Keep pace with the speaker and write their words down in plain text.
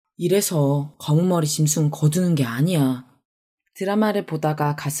이래서 검은머리 짐승 거두는 게 아니야. 드라마를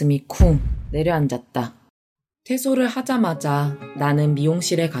보다가 가슴이 쿵 내려앉았다. 퇴소를 하자마자 나는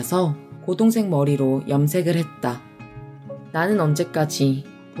미용실에 가서 고동색 머리로 염색을 했다. 나는 언제까지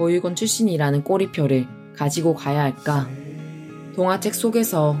보육원 출신이라는 꼬리표를 가지고 가야 할까? 동화책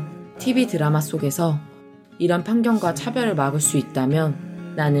속에서, TV 드라마 속에서 이런 편견과 차별을 막을 수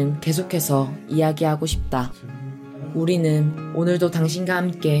있다면 나는 계속해서 이야기하고 싶다. 우리는 오늘도 당신과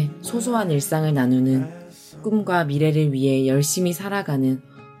함께 소소한 일상을 나누는 꿈과 미래를 위해 열심히 살아가는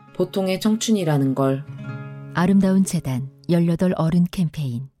보통의 청춘이라는 걸. 아름다운 재단 18 어른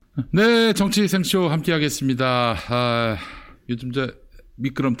캠페인. 네, 정치생쇼 함께하겠습니다. 요즘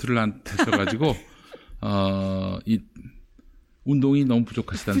미끄럼틀을 안 타셔가지고 이 운동이 너무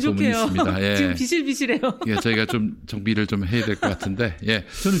부족하시다는 소문이 있습니다. 예. 지금 비실비실해요. 예, 저희가 좀 정비를 좀 해야 될 것 같은데. 예.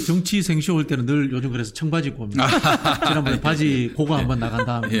 저는 정치생쇼 올 때는 늘 요즘 그래서 청바지 입고 옵니다. 지난번에 바지 고거 한번 나간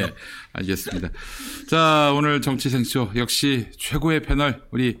다음에. 예, 알겠습니다. 자, 오늘 정치생쇼 역시 최고의 패널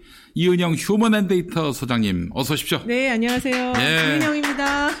우리 이은영 휴먼앤데이터 소장님 어서 오십시오. 네, 안녕하세요. 예.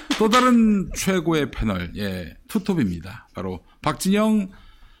 이은영입니다. 또 다른 최고의 패널, 예, 투톱입니다. 바로 박진영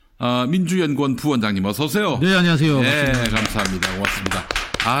민주연구원 부원장님 어서 오세요. 네, 안녕하세요. 네, 감사합니다. 고맙습니다.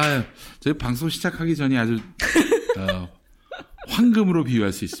 저희 방송 시작하기 전에 아주 황금으로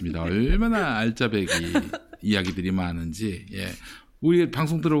비유할 수 있습니다. 얼마나 알짜배기 이야기들이 많은지. 예. 우리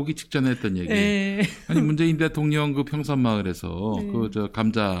방송 들어오기 직전에 했던 얘기. 네. 아니 문재인 대통령 그 평산마을에서 네.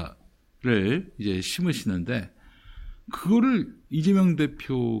 감자를 이제 심으시는데 그거를 이재명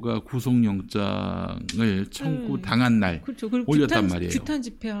대표가 구속영장을 청구당한 날 그렇죠. 올렸단 말이에요. 규탄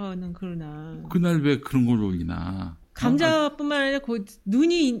집회하는 그날 왜 그런 걸 올리나. 감자뿐만 아니라 그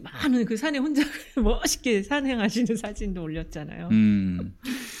눈이 많은 그 산에 혼자 멋있게 산행하시는 사진도 올렸잖아요.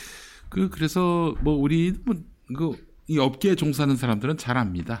 그래서 우리 이 업계에 종사하는 사람들은 잘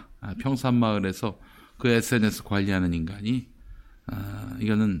압니다. 평산마을에서 그 SNS 관리하는 인간이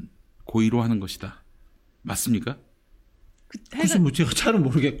이거는 고의로 하는 것이다. 맞습니까? 글쎄 제가 잘은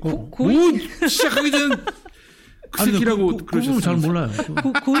모르겠고. 시작하기 전 그 새끼라고 그러셨어요. 잘 몰라요.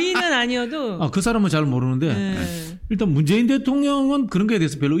 고의는 아니어도. 그 사람은 잘 모르는데 네. 일단 문재인 대통령은 그런 거에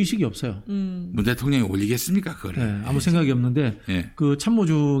대해서 별로 의식이 없어요. 문 대통령이 올리겠습니까 그거를? 네, 아무 생각이 없는데 그 참모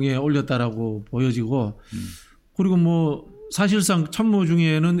중에 올렸다라고 보여지고 그리고 사실상 참모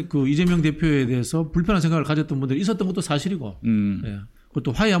중에는 그 이재명 대표에 대해서 불편한 생각을 가졌던 분들이 있었던 것도 사실이고, 예.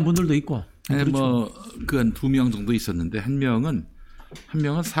 그것도 화해한 분들도 있고. 그렇죠. 그 2명 정도 있었는데 한 명은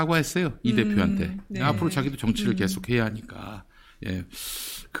사과했어요 이 대표한테. 네. 앞으로 자기도 정치를 계속해야 하니까. 예.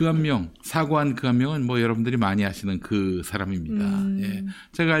 그 한 명, 사과한 그 한 명은 여러분들이 많이 아시는 그 사람입니다. 예.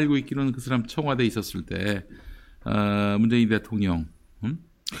 제가 알고 있기로는 그 사람 청와대에 있었을 때 문재인 대통령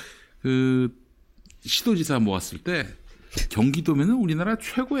그 시도지사 모았을 때 경기도면은 우리나라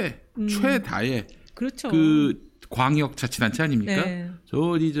최고의 최다의 그렇죠. 그 광역자치단체 아닙니까? 네.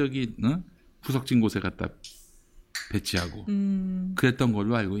 저기 구석진 곳에 갖다 배치하고 그랬던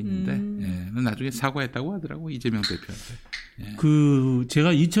걸로 알고 있는데 예, 나중에 사과했다고 하더라고 이재명 대표한테. 예.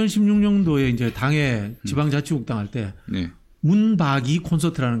 제가 2016년도에 이제 당에 지방자치국 당할 때 문박이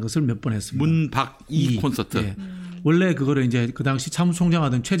콘서트라는 것을 몇 번 했습니다. 문박이 콘서트. 예. 원래 그거를 이제 그 당시 사무총장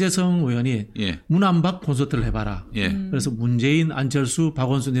하던 최재성 의원이 문안박 콘서트를 해봐라. 그래서 문재인, 안철수,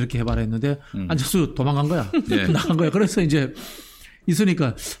 박원순 이렇게 해봐라 했는데 안철수 도망간 거야. 나간 거야. 그래서 이제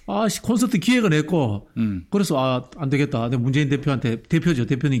있으니까 콘서트 기획을 했고 그래서 안 되겠다. 내가 문재인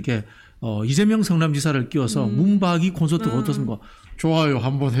대표님께 이재명 성남지사를 끼워서 문박이 콘서트가 어떻습니까? 좋아요.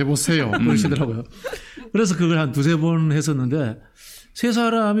 한번 해보세요. 그러시더라고요. 그래서 그걸 한 2-3번 했었는데 세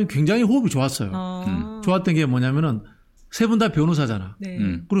사람이 굉장히 호흡이 좋았어요. 좋았던 게 뭐냐면은 세 분 다 변호사잖아. 네.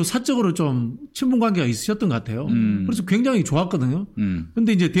 그리고 사적으로 좀 친분 관계가 있으셨던 것 같아요. 그래서 굉장히 좋았거든요.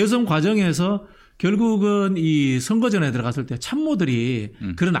 근데 이제 대선 과정에서 결국은 이 선거전에 들어갔을 때 참모들이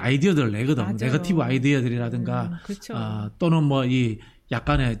그런 아이디어들을 내거든. 맞아요. 네거티브 아이디어들이라든가 그렇죠. 또는 이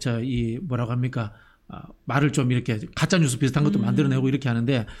약간의 뭐라고 합니까? 말을 좀 이렇게 가짜뉴스 비슷한 것도 만들어내고 이렇게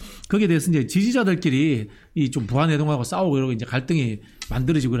하는데 거기에 대해서 이제 지지자들끼리 이 좀 부하내동하고 싸우고 이러고 이제 갈등이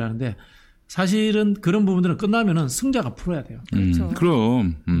만들어지고 그러는데 사실은 그런 부분들은 끝나면은 승자가 풀어야 돼요. 그렇죠.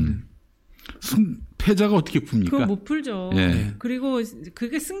 그럼 패자가 어떻게 풉니까? 그거 못 풀죠. 예. 그리고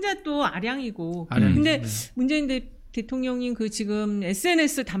그게 승자도 아량이고. 근데 문재인 대통령님 그 지금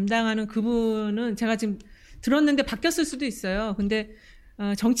SNS 담당하는 그분은 제가 지금 들었는데 바뀌었을 수도 있어요. 근데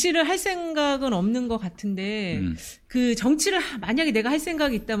정치를 할 생각은 없는 것 같은데 그 정치를 만약에 내가 할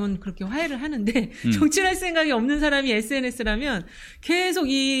생각이 있다면 그렇게 화해를 하는데 정치를 할 생각이 없는 사람이 SNS라면 계속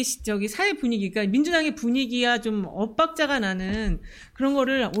저기 사회 분위기가 민주당의 분위기야 좀 엇박자가 나는 그런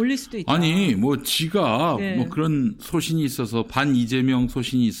거를 올릴 수도 있다. 아니 뭐 지가 네. 뭐 그런 소신이 있어서 반 이재명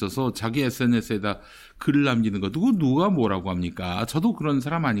소신이 있어서 자기 SNS에다 글을 남기는 거 누가 뭐라고 합니까? 저도 그런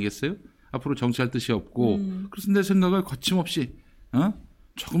사람 아니겠어요? 앞으로 정치할 뜻이 없고 그래서 내 생각을 거침없이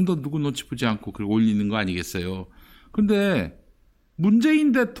조금도 누구 눈치 보지 않고 그걸 올리는 거 아니겠어요? 근데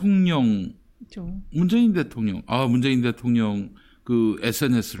문재인 대통령 그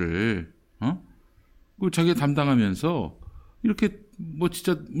SNS를 그 자기가 담당하면서 이렇게 뭐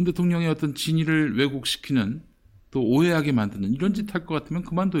진짜 문 대통령의 어떤 진위를 왜곡시키는 또 오해하게 만드는 이런 짓 할 것 같으면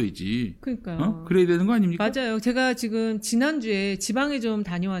그만둬야지. 그러니까요. 그래야 되는 거 아닙니까? 맞아요. 제가 지금 지난주에 지방에 좀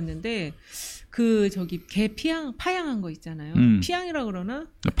다녀왔는데 개 파양한 거 있잖아요. 피양이라고 그러나?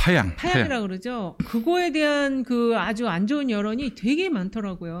 파양이라고 그러죠. 그거에 대한 아주 안 좋은 여론이 되게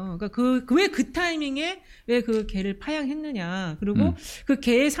많더라고요. 그러니까 왜 그 타이밍에 왜 그 개를 파양했느냐. 그리고 그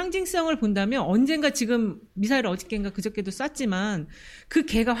개의 상징성을 본다면 언젠가 지금 미사일 어저께인가 그저께도 쐈지만 그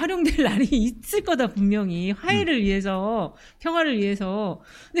개가 활용될 날이 있을 거다 분명히. 화해를 위해서, 평화를 위해서.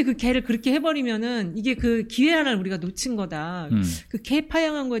 근데 그 개를 그렇게 해버리면은 이게 그 기회 하나를 우리가 놓친 거다. 그 개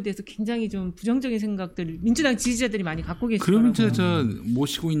파양한 거에 대해서 굉장히 좀 부정적인 생각들 민주당 지지자들이 많이 갖고 계시더라고요. 그러면 저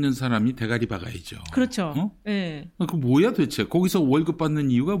모시고 있는 사람이 대가리 박아야죠. 그렇죠. 네. 그 뭐야 도대체? 거기서 월급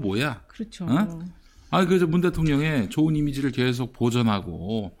받는 이유가 뭐야? 그렇죠. 그래서 문 대통령의 좋은 이미지를 계속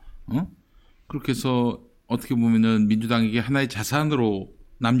보존하고, 그렇게 해서 어떻게 보면은 민주당에게 하나의 자산으로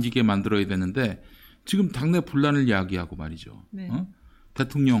남기게 만들어야 되는데 지금 당내 분란을 야기하고 말이죠. 네.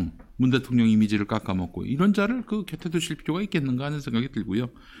 문 대통령 이미지를 깎아먹고 이런 자를 그 곁에 두실 필요가 있겠는가 하는 생각이 들고요.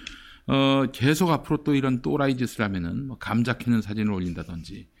 계속 앞으로 또 이런 또라이 짓을 하면은 뭐 감자 캐는 사진을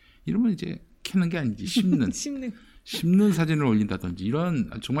올린다든지 이러면 이제 캐는 게 아니지 심는 사진을 올린다든지 이런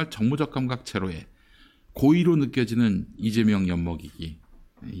정말 정무적 감각 제로에 고의로 느껴지는 이재명 엿먹이기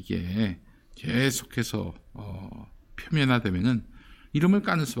이게 계속해서 표면화되면은 이름을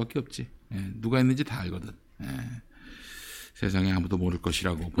까는 수밖에 없지. 누가 했는지 다 알거든. 세상에 아무도 모를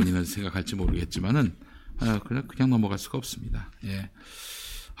것이라고 본인은 생각할지 모르겠지만은 그냥 넘어갈 수가 없습니다. 예.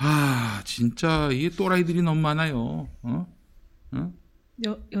 진짜 이게 또라이들이 너무 많아요.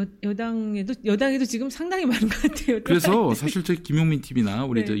 여당에도 지금 상당히 많은 것 같아요. 그래서 사실 저희 김용민 TV나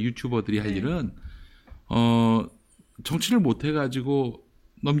우리 네. 저 유튜버들이 할 일은 정치를 못 해가지고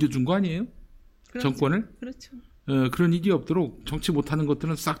넘겨준 거 아니에요? 그렇죠. 정권을? 그렇죠. 그런 일이 없도록 정치 못하는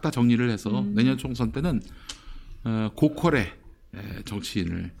것들은 싹 다 정리를 해서 내년 총선 때는 고퀄의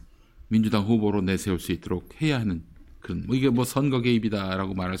정치인을 민주당 후보로 내세울 수 있도록 해야 하는 그런 이게 뭐 선거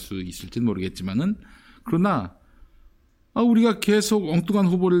개입이다라고 말할 수 있을지는 모르겠지만은 그러나 우리가 계속 엉뚱한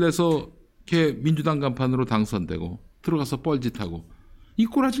후보를 내서 이렇게 민주당 간판으로 당선되고 들어가서 뻘짓하고 이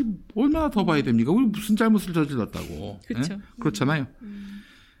꼬라지 얼마나 더 봐야 됩니까? 우리 무슨 잘못을 저질렀다고? 그렇죠. 그렇잖아요.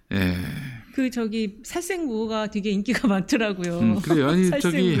 예. 살생부가 되게 인기가 많더라고요. 그래요. 아니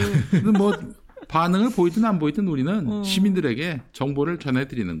뭐 반응을 보이든 안 보이든 우리는 시민들에게 정보를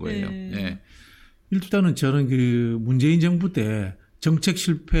전해드리는 거예요. 네. 예. 일단은 저는 그 문재인 정부 때 정책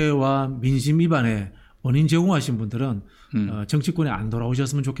실패와 민심 위반에 원인 제공하신 분들은 정치권에 안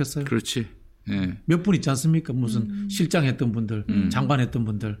돌아오셨으면 좋겠어요. 그렇지. 예. 몇 분 있지 않습니까? 무슨 실장했던 분들, 장관했던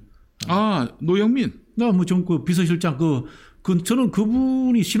분들. 노영민. 그 비서실장 저는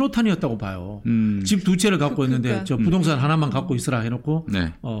그분이 신호탄이었다고 봐요. 집 두 채를 갖고 있는데 저 부동산 하나만 갖고 있으라 해놓고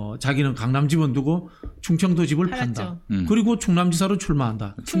네. 자기는 강남 집은 두고 충청도 집을 판다. 그리고 충남지사로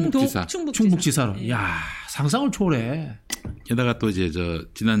출마한다. 충북지사로. 야 상상을 초월해. 게다가 또 이제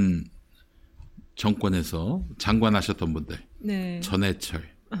지난 정권에서 장관하셨던 분들, 네. 전해철,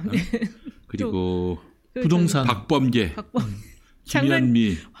 그리고 부동산 박범계,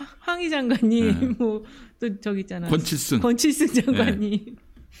 김현미, 황희 장관님, 또 저기 있잖아. 권칠승 장관님.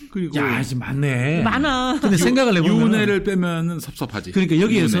 그리고 지금 많아. 근데 생각을 해보면 윤회를 빼면은 섭섭하지. 그러니까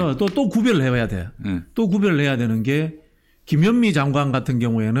여기에서 또 구별을 해야 돼. 또 구별을 해야 되는 게 김현미 장관 같은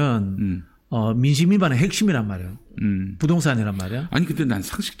경우에는 민심 위반의 핵심이란 말이에요. 부동산이란 말이야. 아니 근데 난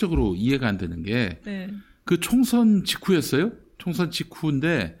상식적으로 이해가 안 되는 게 그 네. 총선 직후였어요. 총선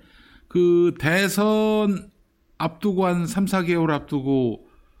직후인데 그 대선 앞두고 한 3, 4개월 앞두고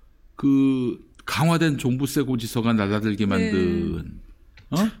그 강화된 종부세 고지서가 날아들게 만든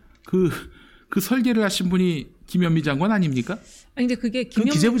그 설계를 하신 분이 김현미 장관 아닙니까? 아니 근데 그게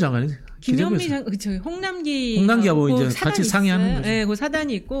기재부 장관이지. 김현미 장관 그쵸 홍남기하고 이제 같이 상의하는 거죠. 네, 그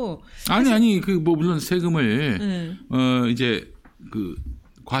사단이 있고. 아니 그 뭐 물론 세금을 이제 그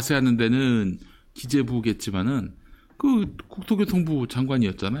과세하는 데는 기재부겠지만은 그 국토교통부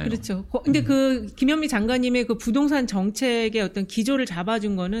장관이었잖아요. 그렇죠. 근데 그 김현미 장관님의 그 부동산 정책의 어떤 기조를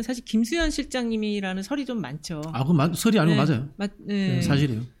잡아준 거는 사실 김수현 실장님이라는 설이 좀 많죠. 그 설이 아니고 네. 맞아요. 네.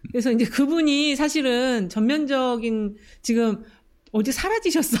 사실이에요. 그래서 이제 그분이 사실은 전면적인 지금 어디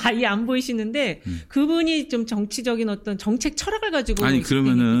사라지셨어. 아예 안 보이시는데 그분이 좀 정치적인 어떤 정책 철학을 가지고 아니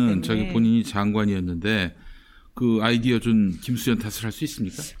그러면은 저기 본인이 장관이었는데 그 아이디어 준 김수현 탓을 할 수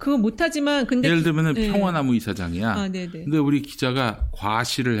있습니까? 그거 못하지만 근데 예를 들면은 평화나무 이사장이야. 네네. 근데 우리 기자가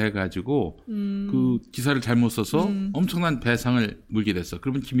과시를 해가지고 그 기사를 잘못 써서 엄청난 배상을 물게 됐어.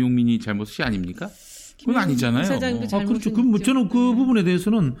 그러면 김용민이 잘못이 아닙니까? 그건 아니잖아요. 그렇죠. 저는 그 부분에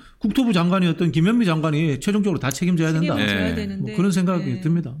대해서는 국토부 장관이었던 김현미 장관이 최종적으로 다 책임져야 된다. 되는데. 뭐 그런 생각이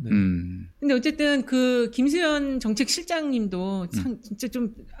듭니다. 네. 근데 어쨌든 그 김수현 정책실장님도 진짜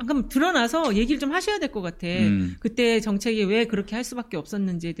좀 한번 드러나서 얘기를 좀 하셔야 될 것 같아. 그때 정책이 왜 그렇게 할 수밖에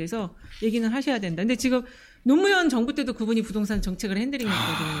없었는지에 대해서 얘기는 하셔야 된다. 근데 지금 노무현 정부 때도 그분이 부동산 정책을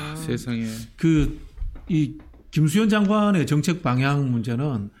핸들링했거든요. 세상에. 이 김수현 장관의 정책 방향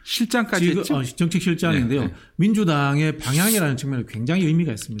문제는 실장까지 했죠? 정책실장인데요. 네. 민주당의 방향이라는 측면에 굉장히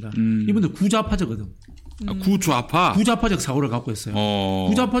의미가 있습니다. 이분들 구좌파적거든. 구좌파? 구좌파적 사고를 갖고 있어요.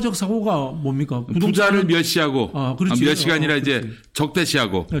 구좌파적 사고가 뭡니까? 부자를 멸시하고 멸시가 아니라 이제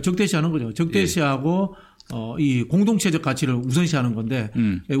적대시하고. 네, 적대시하는 거죠. 적대시하고 이 공동체적 가치를 우선시하는 건데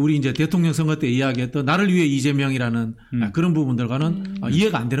우리 이제 대통령 선거 때 이야기했던 나를 위해 이재명이라는 그런 부분들과는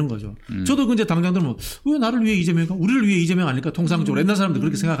이해가 안 되는 거죠. 저도 이제 당장 들으면 왜 나를 위해 이재명인가? 우리를 위해 이재명 아닐까? 통상적으로 옛날 사람들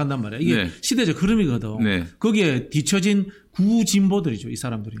그렇게 생각한단 말이에요. 이게 시대적 흐름이거든. 거기에 뒤처진 구진보들이죠, 이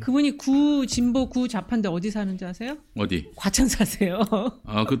사람들이. 그분이 구진보 구좌파인데 어디 사는지 아세요? 어디? 과천 사세요.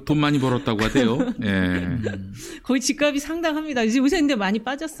 그 돈 많이 벌었다고 하대요. 거의 집값이 상당합니다. 이제 요새 근데 많이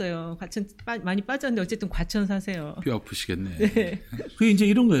빠졌어요. 과천 많이 빠졌는데 어쨌든 과천 사세요. 뼈 아프시겠네. 네. 그게 이제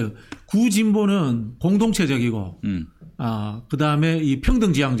이런 거예요. 구진보는 공동체적이고, 그 다음에 이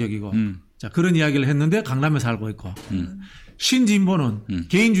평등지향적이고, 자, 그런 이야기를 했는데 강남에 살고 있고, 신진보는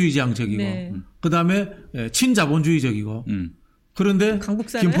개인주의지향적이고, 그 다음에 친자본주의적이고, 그런데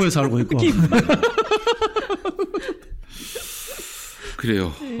김포에 살고 있고.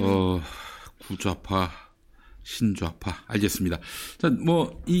 그래요. 구좌파, 신좌파. 알겠습니다. 자,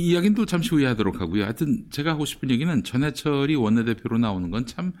 이 이야기는 또 잠시 후에 하도록 하고요. 하여튼 제가 하고 싶은 얘기는 전해철이 원내대표로 나오는 건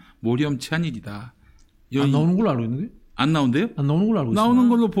참 모렴치한 일이다. 안 나오는 걸로 알고 있는데? 안 나온대요? 안 나오는 걸로 알고 있습니다. 나오는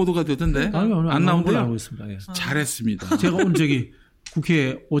걸로 보도가 되던데. 안 나오는 걸로 알고 있습니다. 예. 잘했습니다. 제가 오늘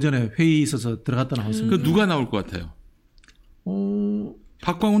국회 오전에 회의 있어서 들어갔다 나왔습니다. 그 누가 나올 것 같아요?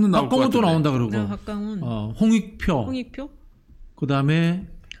 박광훈은 나올 것 같아요. 박광훈도 나온다 그러고. 박광훈. 홍익표. 그다음에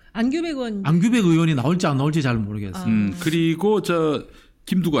안규백 의원이 나올지 안 나올지 잘 모르겠어요. 그리고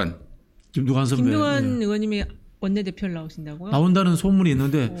김두관 선배. 김두관 의원님이 원내대표를 나오신다고요? 나온다는 소문이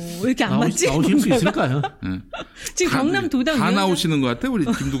있는데 왜 이렇게 안 맞지? 나오실 수 있을까요? 지금 경남도당 다 나오시는 것 같아요. 우리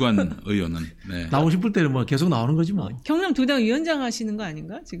김두관 의원은. 네. 나오고 싶을 때는 계속 나오는 거지 뭐. 경남도당 위원장 하시는 거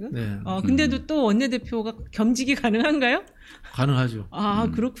아닌가 지금? 네. 근데도 또 원내대표가 겸직이 가능한가요? 가능하죠.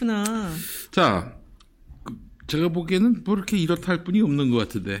 그렇구나. 자, 제가 보기에는 그렇게 이렇다 할 분이 없는 것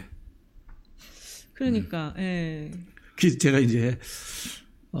같은데. 그러니까, 예. 제가 이제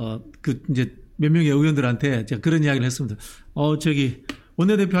이제 몇 명의 의원들한테 제가 그런 이야기를 했습니다.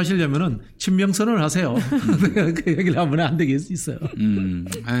 원내대표 하시려면은 친명선언을 하세요. 그 얘기를 하면 안 되게 있어요.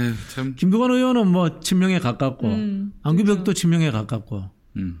 아유, 참. 김두관 의원은 친명에 가깝고, 안규백도 친명에 가깝고.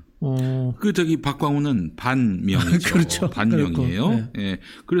 박광훈은 반명이죠. 그렇죠. 반명이에요. 네. 예.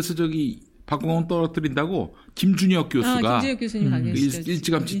 그래서 박광훈 떨어뜨린다고 김준혁 교수가 김준혁 교수님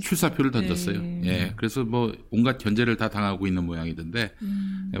일찌감치 출사표를 던졌어요. 예. 그래서 온갖 견제를 다 당하고 있는 모양이던데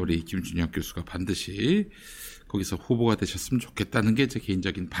우리 김준혁 교수가 반드시 거기서 후보가 되셨으면 좋겠다는 게 제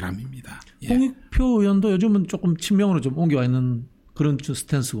개인적인 바람입니다. 예. 홍익표 의원도 요즘은 조금 친명으로 좀 옮겨와 있는 그런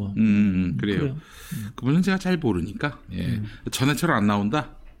스탠스고. 그래요. 그분은 제가 잘 모르니까. 예. 전해철 안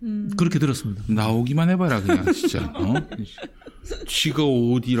나온다? 그렇게 들었습니다. 나오기만 해봐라 그냥 진짜. 쥐가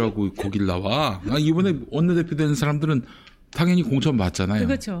어디라고 거길 나와. 이번에 원내대표 되는 사람들은 당연히 공천 받잖아요.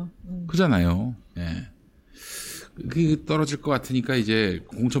 그렇죠. 그잖아요. 예. 그게 떨어질 것 같으니까 이제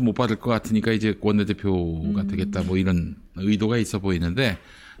공천 못 받을 것 같으니까 이제 원내대표가 되겠다 이런 의도가 있어 보이는데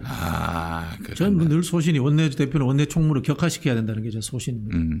저는 늘 소신이 원내대표는 원내총무를 격화시켜야 된다는 게 제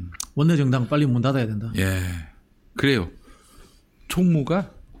소신입니다. 원내정당 빨리 문 닫아야 된다. 예, 그래요.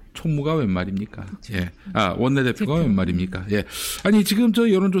 총무가 웬 말입니까? 그렇죠. 예. 원내대표가 웬 말입니까? 예. 아니, 지금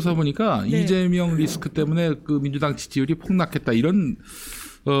여론조사 보니까 이재명 리스크 때문에 그 민주당 지지율이 폭락했다 이런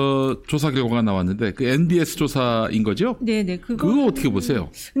조사 결과가 나왔는데 그 NBS 조사인 거죠? 네네. 그거 어떻게 보세요?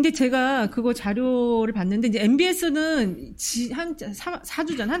 근데 제가 그거 자료를 봤는데 이제 NBS는 한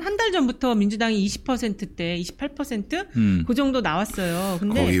 4주 전, 한 달 전부터 민주당이 20%대, 28% 그 정도 나왔어요.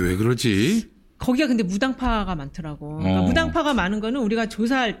 근데 거기 왜 그러지? 거기가 근데 무당파가 많더라고. 그러니까 무당파가 많은 거는 우리가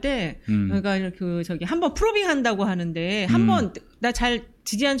조사할 때, 그러니까 한번 프로빙 한다고 하는데, 한번, 나 잘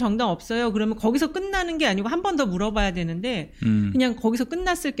지지한 정당 없어요. 그러면 거기서 끝나는 게 아니고 한 번 더 물어봐야 되는데, 그냥 거기서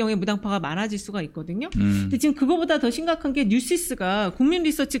끝났을 경우에 무당파가 많아질 수가 있거든요. 근데 지금 그거보다 더 심각한 게 뉴시스가 국민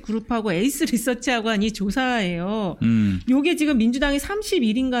리서치 그룹하고 에이스 리서치하고 한 이 조사예요. 요게 지금 민주당이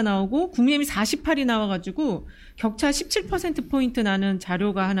 31인가 나오고, 국민의힘이 48이 나와가지고, 격차 17%포인트 나는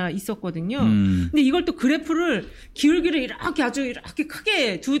자료가 하나 있었거든요. 근데 이걸 또 그래프를 기울기를 이렇게 아주 이렇게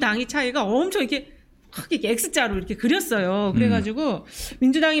크게 두 당의 차이가 엄청 이렇게 크게 X자로 이렇게 그렸어요. 그래가지고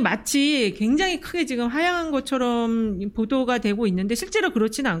민주당이 마치 굉장히 크게 지금 하향한 것처럼 보도가 되고 있는데 실제로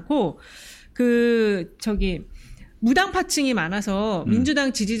그렇지는 않고 무당파층이 많아서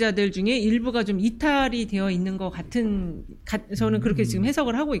민주당 지지자들 중에 일부가 좀 이탈이 되어 있는 것 같은, 저는 그렇게 지금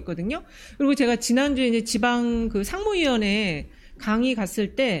해석을 하고 있거든요. 그리고 제가 지난주에 이제 지방 그 상무위원회 강의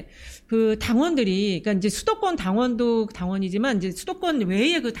갔을 때 그 당원들이, 그러니까 이제 수도권 당원도 당원이지만 이제 수도권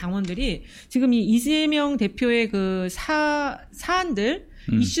외의 그 당원들이 지금 이 이재명 대표의 그 사안들,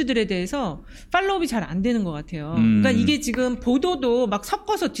 이슈들에 대해서 팔로우업이 잘 안 되는 것 같아요. 그러니까 이게 지금 보도도 막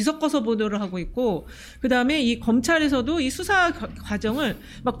뒤섞어서 보도를 하고 있고, 그 다음에 이 검찰에서도 이 수사 과정을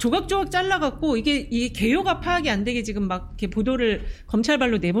막 조각조각 잘라갖고 이게 개요가 파악이 안 되게 지금 막 이렇게 보도를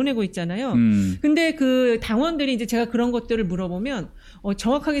검찰발로 내보내고 있잖아요. 근데 그 당원들이 이제 제가 그런 것들을 물어보면,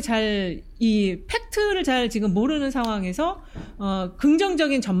 정확하게 이 팩트를 잘 지금 모르는 상황에서,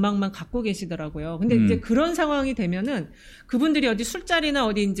 긍정적인 전망만 갖고 계시더라고요. 근데 이제 그런 상황이 되면은 그분들이 어디 술자리나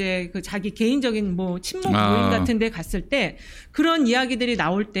어디 이제 그 자기 개인적인 뭐 친목 모임 같은 데 갔을 때 그런 이야기들이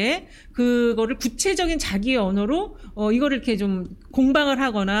나올 때 그거를 구체적인 자기의 언어로 이거를 이렇게 좀 공방을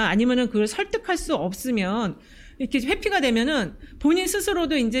하거나 아니면은 그걸 설득할 수 없으면 이렇게 회피가 되면은 본인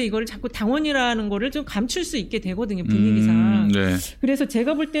스스로도 이제 이거를 자꾸 당원이라는 거를 좀 감출 수 있게 되거든요, 분위기상. 네. 그래서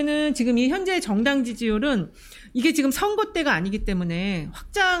제가 볼 때는 지금 이 현재 정당 지지율은 이게 지금 선거 때가 아니기 때문에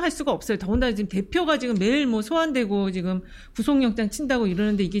확장할 수가 없어요. 더군다나 지금 대표가 지금 매일 뭐 소환되고 지금 구속영장 친다고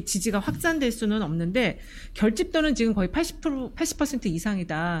이러는데 이게 지지가 확산될 수는 없는데 결집도는 지금 거의 80%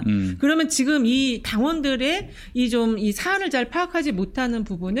 이상이다. 그러면 지금 이 당원들의 이 사안을 잘 파악하지 못하는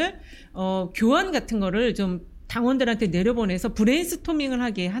부분을 교환 같은 거를 좀 당원들한테 내려보내서 브레인스토밍을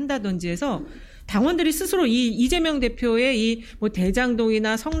하게 한다든지 해서 당원들이 스스로 이 이재명 대표의 이 뭐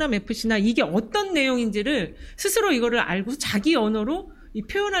대장동이나 성남 FC나 이게 어떤 내용인지를 스스로 이거를 알고 자기 언어로 이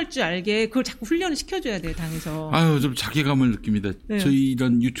표현할 줄 알게 그걸 자꾸 훈련을 시켜줘야 돼요, 당에서. 아유, 좀 자괴감을 느낍니다. 네. 저희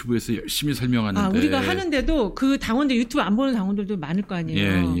이런 유튜브에서 열심히 설명하는데. 우리가 하는데도 그 당원들 유튜브 안 보는 당원들도 많을 거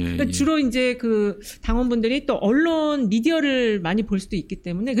아니에요. 그러니까 주로 이제 그 당원분들이 또 언론 미디어를 많이 볼 수도 있기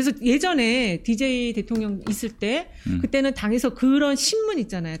때문에 그래서 예전에 DJ 대통령 있을 때 그때는 당에서 그런 신문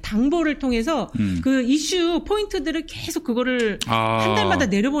있잖아요. 당보를 통해서 그 이슈 포인트들을 계속 그거를 한 달마다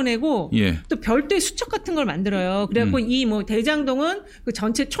내려보내고 또 별도의 수첩 같은 걸 만들어요. 그래갖고 이 뭐 대장동은 그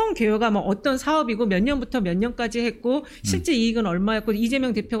전체 총 개요가 뭐 어떤 사업이고 몇 년부터 몇 년까지 했고 실제 이익은 얼마였고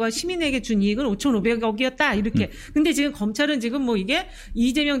이재명 대표가 시민에게 준 이익은 5,500억이었다 이렇게. 근데 지금 검찰은 지금 뭐 이게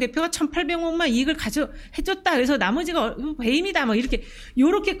이재명 대표가 1,800억만 이익을 해줬다. 그래서 나머지가 배임이다. 뭐 이렇게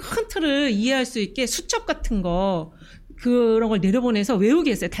요렇게 큰 틀을 이해할 수 있게 수첩 같은 거 그런 걸 내려보내서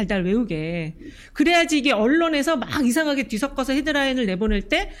외우게 했어요. 달달 외우게. 그래야지 이게 언론에서 막 이상하게 뒤섞어서 헤드라인을 내보낼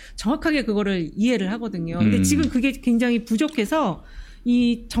때 정확하게 그거를 이해를 하거든요. 근데 지금 그게 굉장히 부족해서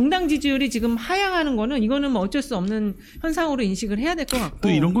이 정당 지지율이 지금 하향하는 거는 이거는 뭐 어쩔 수 없는 현상으로 인식을 해야 될 것 같고. 또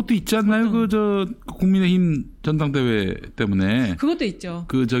이런 것도 있지 않나요? 국민의힘 전당대회 때문에. 그것도 있죠.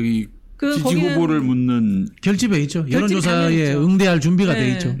 지지 후보를 묻는 결집에 있죠. 여론조사에 응대할 준비가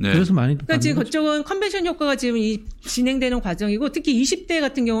돼 있죠. 네. 그래서 많이. 그러니까 지금 그쪽은 컨벤션 효과가 지금 진행되는 과정이고 특히 20대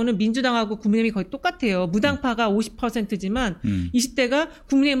같은 경우는 민주당하고 국민의힘이 거의 똑같아요. 무당파가 50%지만 20대가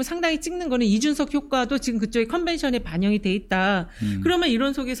국민의힘을 상당히 찍는 거는 이준석 효과도 지금 그쪽에 컨벤션에 반영이 돼 있다. 그러면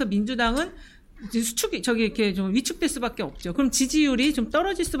이런 속에서 민주당은 이렇게 좀 위축될 수밖에 없죠. 그럼 지지율이 좀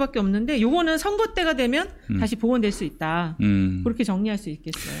떨어질 수밖에 없는데 요거는 선거 때가 되면 다시 복원될 수 있다. 그렇게 정리할 수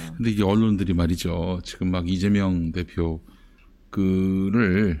있겠어요. 근데 이게 언론들이 말이죠. 지금 막 이재명 대표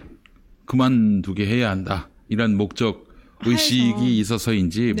그를 그만두게 해야 한다. 이런 목적 의식이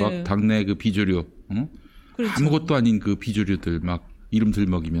있어서인지 네. 막 당내 그 비주류, 그렇죠. 아무것도 아닌 그 비주류들 막 이름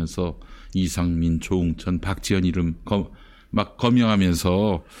들먹이면서 이상민, 조응천, 박지원 이름 막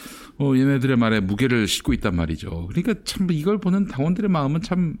거명하면서 얘네들의 말에 무게를 싣고 있단 말이죠. 그러니까 참 이걸 보는 당원들의 마음은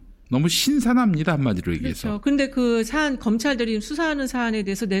참 너무 신선합니다. 한마디로 얘기해서. 그렇죠. 근데 그 검찰들이 수사하는 사안에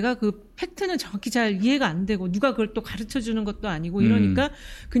대해서 내가 그 팩트는 정확히 잘 이해가 안 되고 누가 그걸 또 가르쳐 주는 것도 아니고 이러니까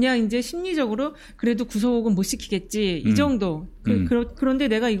그냥 이제 심리적으로 그래도 구속은 못 시키겠지. 이 정도. 그런데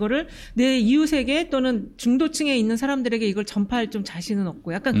내가 이거를 내 이웃에게 또는 중도층에 있는 사람들에게 이걸 전파할 좀 자신은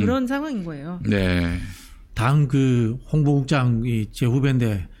없고 약간 그런 상황인 거예요. 네. 당 그 홍보국장이 제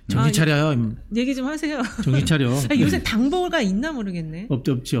후배인데 정신 차려요. 얘기 좀 하세요. 정신 차려. 요새 당보가 있나 모르겠네.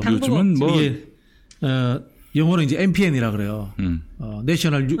 없죠. 요즘은 뭐 이게 영어로 이제 NPN이라 그래요.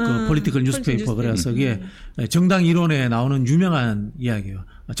 내셔널 폴리티컬 뉴스페이퍼. 그래서 이게 정당 이론에 나오는 유명한 이야기예요.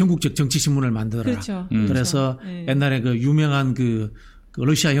 전국적 정치 신문을 만들어라. 그렇죠. 그래서 네. 옛날에 그 유명한 그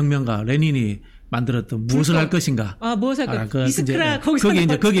러시아 혁명가 레닌이 만들었던 무엇을 할 것인가. 무엇을 할 것인가. 이스크라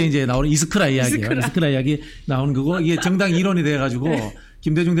거기에 이제 나오는 이스크라 이야기예요. 이스크라 이야기 나오는 거고 이게 정당 이론이 돼 가지고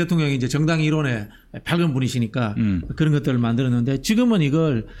김대중 대통령이 이제 정당 이론에 밝은 분이시니까 그런 것들을 만들었는데 지금은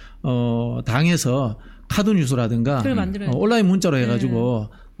이걸 당에서 카드 뉴스라든가 온라인 문자로 해 가지고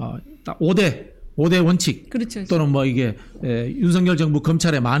딱 5대 원칙. 그렇죠. 또는 뭐 이게 윤석열 정부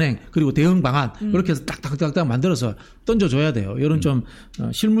검찰의 만행 그리고 대응 방안 이렇게 해서 딱딱딱딱 만들어서 던져줘야 돼요. 이런 좀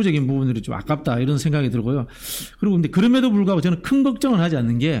실무적인 부분들이 좀 아깝다 이런 생각이 들고요. 그리고 근데 그럼에도 불구하고 저는 큰 걱정을 하지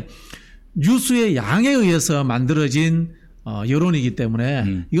않는 게 뉴스의 양에 의해서 만들어진 여론이기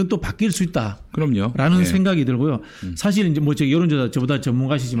때문에 이건 또 바뀔 수 있다. 그럼요. 라는 생각이 들고요. 사실 이제 뭐 여론조사 저보다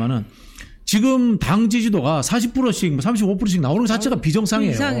전문가시지만은 지금 당 지지도가 40%씩 35%씩 나오는 것 자체가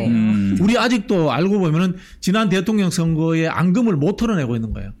비정상이에요. 이상해요. 우리 아직도 알고 보면은 지난 대통령 선거에 앙금을 못 털어내고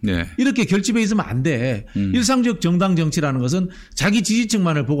있는 거예요. 네. 이렇게 결집해 있으면 안 돼. 일상적 정당 정치라는 것은 자기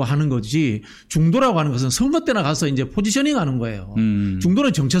지지층만을 보고 하는 거지 중도라고 하는 것은 선거 때나 가서 이제 포지셔닝 하는 거예요.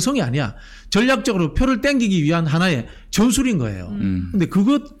 중도는 정체성이 아니야. 전략적으로 표를 땡기기 위한 하나의 전술인 거예요. 근데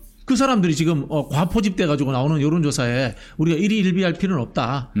그 사람들이 지금 과포집돼 가지고 나오는 여론조사에 우리가 일희일비할 필요는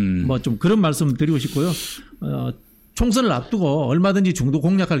없다. 뭐 좀 그런 말씀 드리고 싶고요. 총선을 앞두고 얼마든지 중도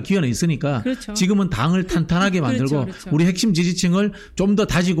공략할 기회는 있으니까 그렇죠. 지금은 당을 탄탄하게 만들고 그렇죠. 우리 핵심 지지층을 좀 더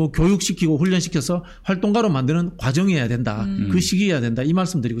다지고 교육시키고 훈련시켜서 활동가로 만드는 과정이어야 된다. 그 시기여야 된다. 이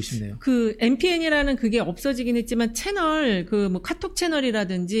말씀 드리고 싶네요. 그 MPN이라는 그게 없어지긴 했지만 채널 그 뭐 카톡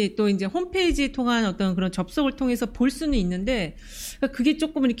채널이라든지 또 이제 홈페이지 통한 어떤 그런 접속을 통해서 볼 수는 있는데 그게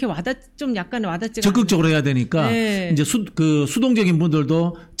조금 이렇게 약간 와닿지가 적극적으로 해야 되니까 네. 이제 수동적인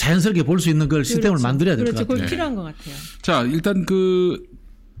분들도 자연스럽게 볼 수 있는 걸 시스템을 그렇죠. 만들어야 될 것 같아요. 그거 필요한 것 같아요. 자, 일단 그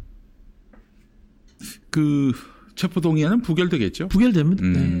체포동의안은 부결되겠죠? 부결됩니다.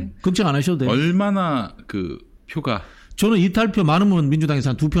 네. 걱정 안 하셔도 돼요. 얼마나 그 표가 저는 이탈표 많으면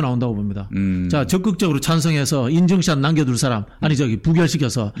민주당에서 한 2표 나온다고 봅니다. 자, 적극적으로 찬성해서 인증샷 남겨둘 사람,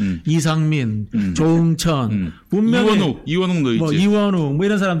 부결시켜서 이상민, 조응천, 분명히 이원욱도 있지. 이원욱,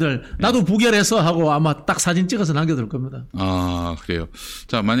 이런 사람들 나도 부결해서 하고 아마 딱 사진 찍어서 남겨둘 겁니다. 아, 그래요.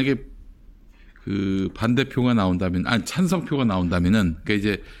 자, 만약에 그 반대표가 나온다면, 찬성표가 나온다면은, 그러니까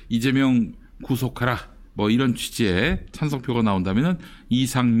이제 이재명 구속하라, 뭐 이런 취지의 찬성표가 나온다면은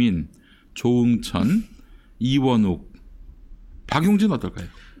이상민, 조응천, 이원욱, 박용진 어떨까요?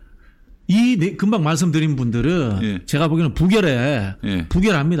 금방 말씀드린 분들은 제가 보기에는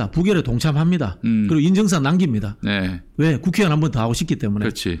부결합니다. 부결에 동참합니다. 그리고 인증샷 남깁니다. 네. 왜? 국회의원 한 번 더 하고 싶기 때문에.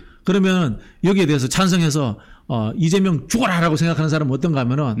 그렇지. 그러면 여기에 대해서 찬성해서 이재명 죽어라라고 생각하는 사람은 어떤가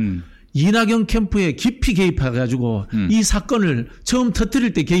하면은 이낙연 캠프에 깊이 개입해가지고 이 사건을 처음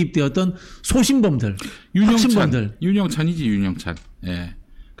터뜨릴 때 개입되었던 소신범들, 확신범들. 윤영찬이지, 윤영찬. 예.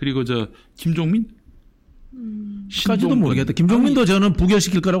 그리고 김종민? 까지도 모르겠다. 김종민도 저는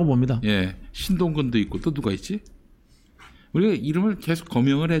부결시킬 거라고 봅니다. 예. 신동근도 있고 또 누가 있지? 우리가 이름을 계속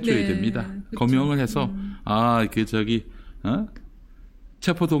거명을 해줘야 됩니다. 그쵸. 거명을 해서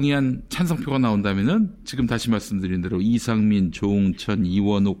체포동의안 찬성표가 나온다면은 지금 다시 말씀드린 대로 이상민, 조응천,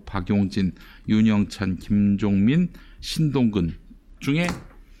 이원욱, 박용진, 윤영찬, 김종민, 신동근 중에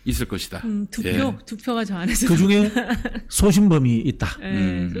있을 것이다. 두 표가 저 안에서. 그 중에 소신범이 있다.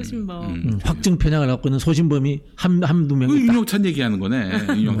 소신범. 확증 편향을 갖고 있는 소신범이 한두 명 있다. 윤영찬 얘기하는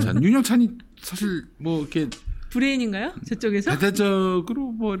거네. 윤영찬이 사실 뭐 이렇게 브레인인가요? 저쪽에서?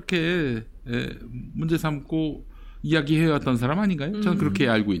 대대적으로 뭐 이렇게 문제 삼고 이야기해왔던 사람 아닌가요? 저는 그렇게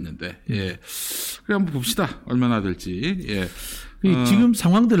알고 있는데. 예. 그래 한번 봅시다. 얼마나 될지. 예. 지금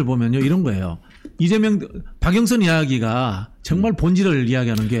상황들을 보면요, 이런 거예요. 박영선 이야기가 정말 본질을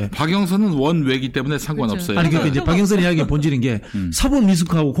이야기하는 게. 박영선은 원외기 때문에 상관없어요. 아니, 그러니까 이제 박영선 이야기의 본질인 게 사법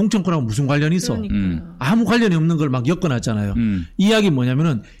미숙하고 공천권하고 무슨 관련이 있어. 아무 관련이 없는 걸 막 엮어놨잖아요. 이야기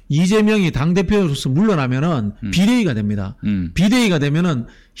뭐냐면은 이재명이 당대표로서 물러나면은 비대위가 됩니다. 비대위가 되면은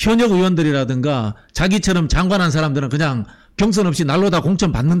현역 의원들이라든가 자기처럼 장관한 사람들은 그냥 경선 없이 날로 다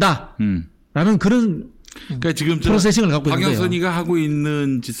공천 받는다. 라는 그런 그러니까 지금 프로세싱을 갖고 있는데요. 박영선이가 하고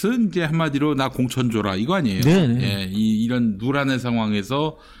있는 짓은 이제 한마디로 나 공천 줘라 이거 아니에요. 네. 예, 이런 누란의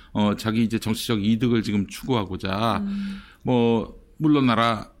상황에서 자기 이제 정치적 이득을 지금 추구하고자 뭐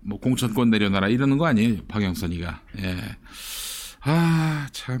물러나라, 뭐 공천권 내려놔라 이러는 거 아니에요, 박영선이가. 예.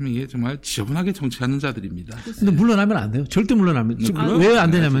 참 이게 정말 지저분하게 정치하는 자들입니다. 근데 물러나면 안 돼요. 절대 물러나면. 왜 안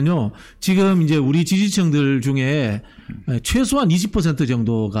되냐면요. 지금 이제 우리 지지층들 중에 최소한 20%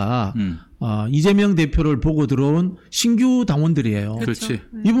 정도가 이재명 대표를 보고 들어온 신규 당원들이에요. 그렇지.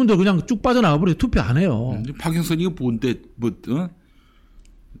 이분들 그냥 쭉 빠져나가 버려 투표 안 해요. 박영선이가 뭔데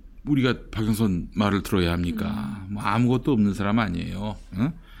우리가 박영선 말을 들어야 합니까? 뭐 아무것도 없는 사람 아니에요.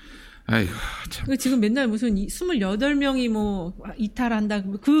 응? 아이고, 참. 지금 맨날 무슨 28명이 뭐 이탈한다.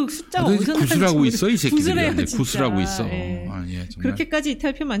 그 숫자가 어디서 나는지 구슬하고 있어, 이 새끼들이. 진짜. 구슬하고 있어. 예. 정말. 그렇게까지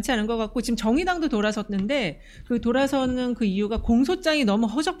이탈표 많지 않은 것 같고 지금 정의당도 돌아섰는데 그 돌아서는 그 이유가 공소장이 너무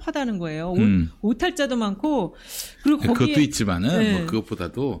허접하다는 거예요. 오탈자도 많고 그리고 거기에 그것도 있지만은 네. 뭐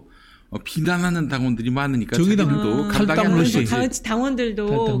그것보다도 비난하는 당원들이 많으니까 정의당도 탈당러시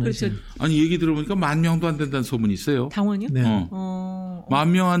당원들도 그렇죠. 아니 얘기 들어보니까 10,000명도 안 된다는 소문이 있어요. 당원이요? 네.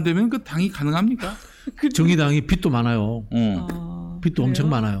 10,000명 안 되면 그 당이 가능합니까? 정의당이 빚도 많아요. 빚도 그래요? 엄청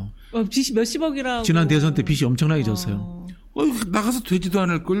많아요. 빚이 몇십억이라고. 지난 대선 때 빚이 엄청나게 졌어요. 나가서 되지도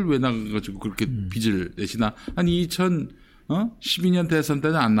않을 걸 왜 나가가지고 그렇게 빚을 내시나? 아니 2012년 대선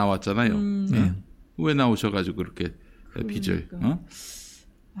때는 안 나왔잖아요. 네. 왜 나오셔가지고 그렇게 빚을?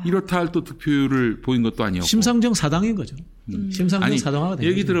 이렇다 할 또 득표율을 보인 것도 아니었고. 심상정 사당인 거죠. 심상정 사당화가 된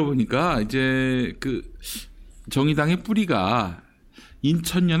얘기 거죠. 들어보니까 이제 그 정의당의 뿌리가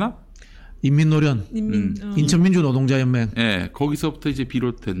인천연합? 인민노련, 인천민주노동자연맹. 네, 거기서부터 이제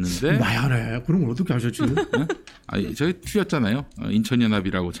비롯됐는데. 나야네. 그런 걸 어떻게 하셨지? 아니, 저희 틀렸잖아요.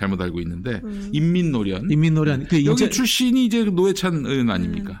 인천연합이라고 잘못 알고 있는데 인민노련. 인민노련. 여기 출신이 이제 노회찬 의원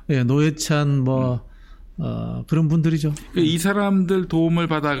아닙니까? 네, 노회찬 그런 분들이죠. 그러니까 이 사람들 도움을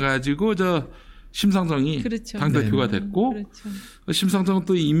받아가지고 심상정이 그렇죠. 당대표가 됐고, 그렇죠. 심상정은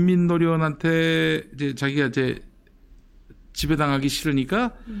또 인민노련한테 이제 자기가 이제 지배당하기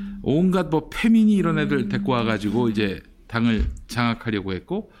싫으니까 온갖 페미니 이런 애들 데리고 와가지고 이제 당을 장악하려고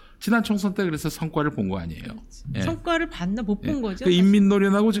했고, 지난 총선 때 그래서 성과를 본 거 아니에요. 예. 성과를 봤나 못 본 거죠. 그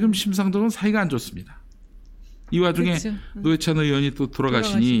인민노련하고 지금 심상정은 사이가 안 좋습니다. 이 와중에 그렇죠. 노회찬 의원이 또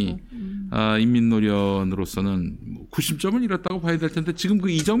돌아가시니 인민노련으로서는 90점을 잃었다고 봐야 될 텐데 지금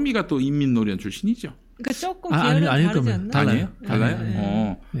그 이정미가 또 인민노련 출신이죠. 그러니까 조금 계열은 다르지 않나? 달라요?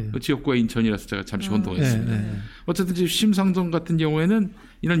 달라요? 네. 그 지역구가 인천이라서 제가 잠시 혼동했습니다. 어쨌든 지금 심상정 같은 경우에는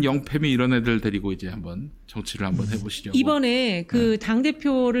이런 영패미 이런 애들 데리고 이제 한번 정치를 한번 해보시려고. 이번에 그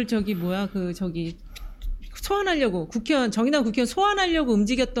당대표를 소환하려고 정의당 국회의원 소환하려고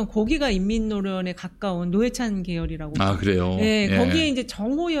움직였던 거기가 인민노련에 가까운 노회찬 계열이라고. 아 그래요. 네, 예. 거기에 이제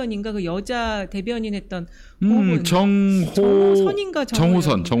정호연인가 그 여자 대변인 했던 정호선.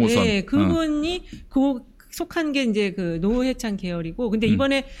 네, 그분이 속한 게 이제 그 노회찬 계열이고, 근데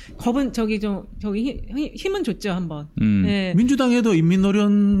이번에 힘은 줬죠 한번. 네. 민주당에도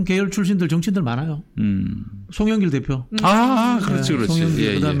인민노련 계열 출신들 정치인들 많아요. 송영길 대표. 그렇지.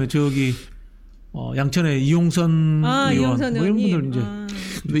 송영길. 그다음에 양천의 이용선 의원. 이용선 이런 의원이. 분들 이제.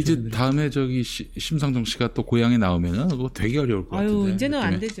 근데 이제 다음에 심상정 씨가 또 고향에 나오면은 그거 되게 어려울 것 같은데. 이제는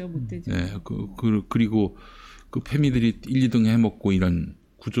안 되죠, 못 되죠. 네, 그리고 그 패미들이 1, 2등 해먹고 이런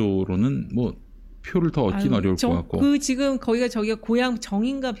구조로는 표를 더 얻긴 어려울 것 같고. 지금 거기가 고향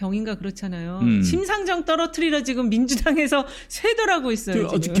정인가 병인가 그렇잖아요. 심상정 떨어뜨리러 지금 민주당에서 쇄도하고 있어요.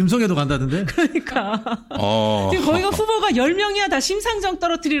 김성애도 간다던데? 그러니까. 지금 거기가 후보가 10명이야 다 심상정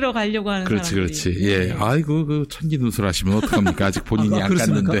떨어뜨리러 가려고 하는 사람들이. 그렇지. 예. 아이고, 그 천기누설 하시면 어떡합니까? 아직 본인이 안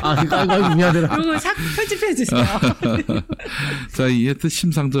갔는데. 아이고, 미안해라. 그리고 편집해 주세요. 자, 이하여튼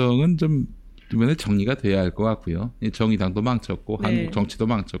심상정은 좀 이번에 정리가 돼야 할 것 같고요. 정의당도 망쳤고 한국 정치도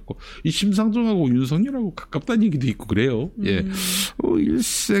망쳤고 이 심상정하고 윤석열하고 가깝다는 얘기도 있고 그래요. 예,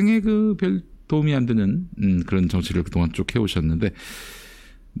 일생에 별 도움이 안 되는 그런 정치를 그동안 쭉 해오셨는데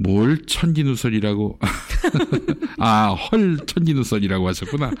뭘 천기누설이라고 헐 천기누설이라고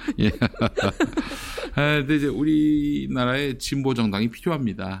하셨구나. 예. 근데 이제 우리나라의 진보 정당이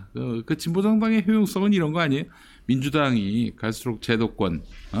필요합니다. 그 진보 정당의 효용성은 이런 거 아니에요? 민주당이 갈수록 제도권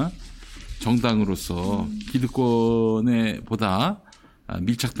정당으로서 기득권에 보다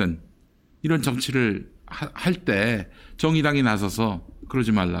밀착된 이런 정치를 할 때 정의당이 나서서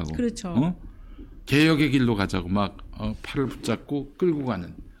그러지 말라고. 그렇죠. 개혁의 길로 가자고 막 팔을 붙잡고 끌고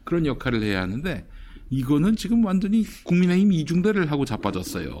가는 그런 역할을 해야 하는데 이거는 지금 완전히 국민의힘 이중대를 하고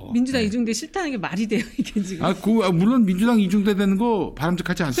자빠졌어요. 민주당 이중대 싫다는 게 말이 돼요, 이게 지금. 물론 민주당 이중대 되는 거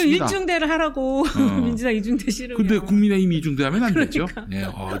바람직하지 않습니다. 일중대를 하라고 민주당 이중대 싫으면. 근데 국민의힘 이중대 하면 안 되죠. 그러니까.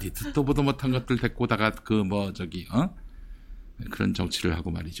 어디 듣도 보도 못한 것들 데리고다가 그런 정치를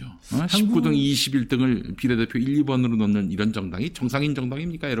하고 말이죠. 19등, 21등을 비례대표 1, 2번으로 놓는 이런 정당이 정상인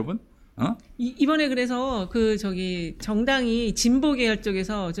정당입니까, 여러분? 이번에 그래서 정당이 진보 계열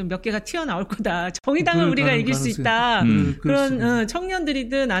쪽에서 좀 몇 개가 튀어나올 거다. 정의당은 우리가 이길 수 있다. 그런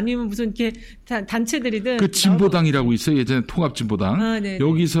청년들이든 아니면 무슨 이렇게 단체들이든. 그 진보당이라고 있어요. 예전에 통합진보당.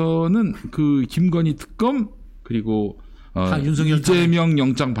 여기서는 그 김건희 특검 그리고 이재명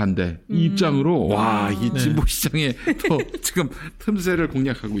영장 반대 이 입장으로 이 진보 시장에 또 지금 틈새를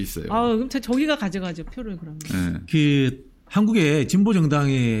공략하고 있어요. 그럼 저기가 가져가죠, 표를 그러면. 한국의 진보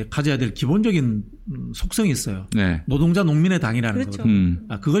정당이 가져야 될 기본적인 속성이 있어요. 네. 노동자 농민의 당이라는 그렇죠.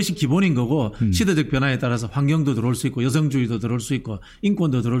 거. 그것이 기본인 거고 시대적 변화에 따라서 환경도 들어올 수 있고 여성주의도 들어올 수 있고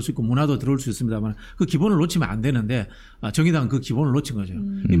인권도 들어올 수 있고 문화도 들어올 수 있습니다만 그 기본을 놓치면 안 되는데 정의당은 그 기본을 놓친 거죠.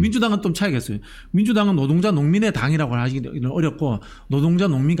 민주당은 좀 차이가 있어요. 민주당은 노동자 농민의 당이라고 하기는 어렵고 노동자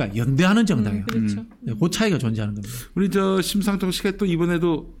농민과 연대하는 정당이에요. 그렇죠. 그 차이가 존재하는 겁니다. 우리 심상정 씨가 또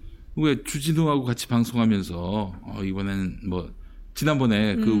이번에도 왜 주진우하고 같이 방송하면서 이번에는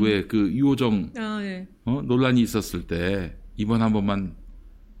지난번에 유호정 논란이 있었을 때 이번 한 번만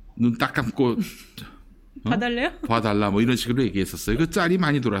눈 딱 감고 봐달래요? 봐달라 이런 식으로 얘기했었어요. 그 짤이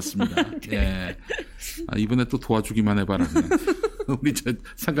많이 돌았습니다. 네. 이번에 또 도와주기만 해봐라. 우리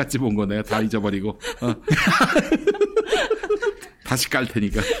상갓집 온 거 내가 다 잊어버리고 다시 깔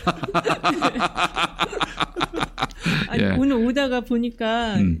테니까. 오늘 오다가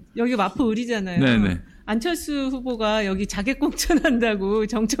보니까 여기 마포을이잖아요. 네네. 안철수 후보가 여기 자객공천한다고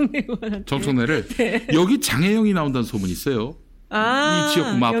정청래 의원한테. 정청래를? 네. 여기 장혜영이 나온다는 소문이 있어요. 이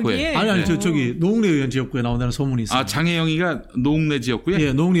지역구 마포에. 아니, 저기 노웅래 의원 지역구에 나온다는 소문이 있어요. 장혜영이가 노웅래 지역구에?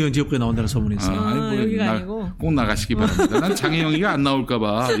 예, 노웅래 의원 지역구에 나온다는 소문이 있어요. 여기가 아니고. 꼭 나가시기 바랍니다. 난 장혜영이가 안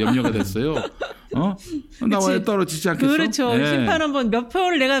나올까봐 염려가 됐어요. 나와야 떨어지지 않겠어? 그렇죠. 심판 한번 몇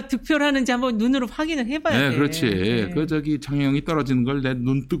표를 내가 득표를 하는지 한번 눈으로 확인을 해봐야 돼. 그렇지. 네. 장혜영이 떨어지는 걸 내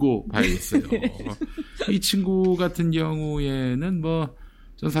눈 뜨고 봐야겠어요. 이 친구 같은 경우에는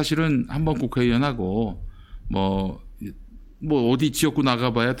전 사실은 한번 국회의원하고 어디 지역구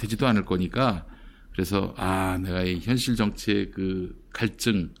나가봐야 되지도 않을 거니까 그래서 내가 이 현실 정치의 그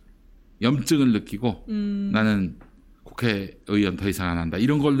갈증, 염증을 느끼고 나는 국회의원 더 이상 안 한다.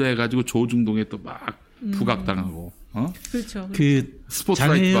 이런 걸로 해가지고 조중동에 또 막 부각당하고, 그렇죠.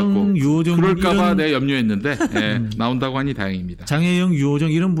 스포트라이트 받고. 유호정 그럴까봐 내가 염려했는데, 나온다고 하니 다행입니다. 장혜영,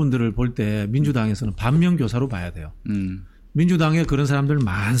 유호정 이런 분들을 볼 때 민주당에서는 반면교사로 봐야 돼요. 민주당에 그런 사람들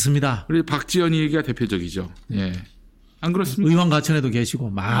많습니다. 우리 박지원 얘기가 대표적이죠. 안 그렇습니까? 의원 가천에도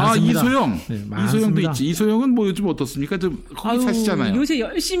계시고 많습니다. 이소영. 이소영도 있지. 이소영은 요즘 어떻습니까? 거기 사시잖아요. 요새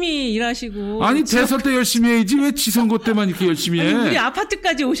열심히 일하시고. 대설 때 열심히 해야지 왜 지선거 때만 이렇게 열심히 해? 우리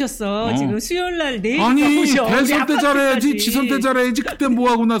아파트까지 오셨어. 지금 수요일 날 내일 오셔. 대선 때 잘해야지. 지선 때 잘해야지. 그때 뭐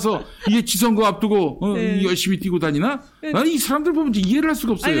하고 나서 이게 지선거 앞두고 열심히 뛰고 다니나? 이 사람들 보면 이해를 할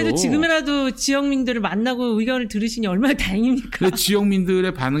수가 없어요. 그래도 지금이라도 지역민들을 만나고 의견을 들으시니 얼마나 다행입니까?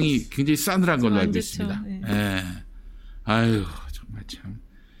 지역민들의 반응이 굉장히 싸늘한 걸로 알고 있습니다. 아유, 정말 참.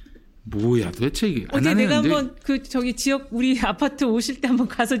 뭐야, 도대체 이게. 어제 내가 한번 우리 아파트 오실 때 한번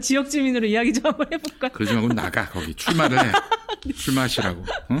가서 지역 주민으로 이야기 좀 한번 해볼까? 그러지 말고 나가, 거기. 출마를 해. 출마하시라고.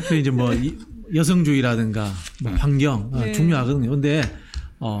 이제 여성주의라든가 환경, 중요하거든요. 근데,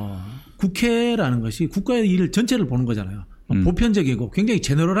 국회라는 것이 국가의 일 전체를 보는 거잖아요. 보편적이고 굉장히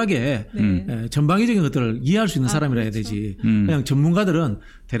제너럴하게 전방위적인 것들을 이해할 수 있는 사람이라 해야 되지. 그냥 전문가들은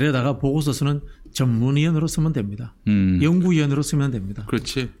데려다가 보고서 쓰는 전문위원으로 쓰면 됩니다. 연구위원으로 쓰면 됩니다.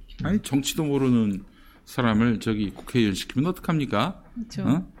 그렇지. 정치도 모르는 사람을 국회의원 시키면 어떡합니까?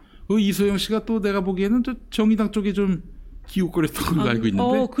 그렇죠. 이소영 씨가 또 내가 보기에는 정의당 쪽에 좀 기웃거렸던 걸로 알고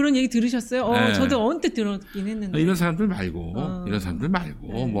있는데. 그런 얘기 들으셨어요? 저도 언뜻 들었긴 했는데. 이런 사람들 말고,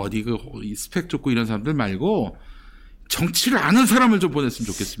 어디 스펙 좋고 이런 사람들 말고, 정치를 아는 사람을 좀 보냈으면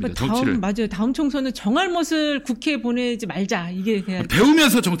좋겠습니다. 정치를. 맞아요. 다음 총선은 정알못을 국회에 보내지 말자. 이게 돼야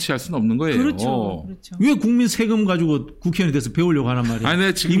배우면서 정치할 수는 없는 거예요. 그렇죠. 왜 국민 세금 가지고 국회의원이 돼서 배우려고 하는 말이에요?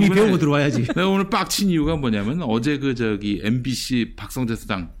 내가 지금 이미 배우고 들어와야지. 내가 오늘 빡친 이유가 뭐냐면 어제 MBC 박성재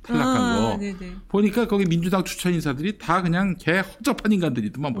수장 탈락한 거 네네. 보니까 거기 민주당 추천 인사들이 다 그냥 개 허접한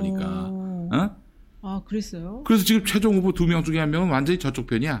인간들이더만 보니까. 그랬어요? 그래서 지금 최종 후보 2명 중에 1명은 완전히 저쪽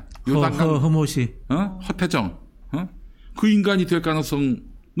편이야. 허모 씨. 허태정. 그 인간이 될 가능성을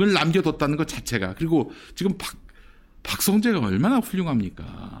남겨뒀다는 것 자체가. 그리고 지금 박성재가 얼마나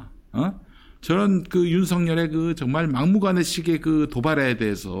훌륭합니까? 저런 윤석열의 정말 막무가내식의 도발에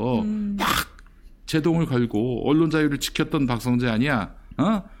대해서 막 제동을 걸고 언론 자유를 지켰던 박성재 아니야?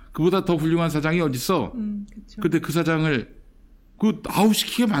 그보다 더 훌륭한 사장이 어딨어? 근데 그 사장을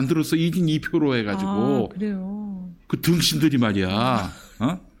아웃시키게 만들었어. 1인 2표로 해가지고. 그래요. 그 등신들이 말이야.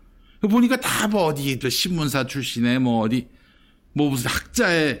 보니까 다 뭐 어디 신문사 출신에 뭐 어디 뭐 무슨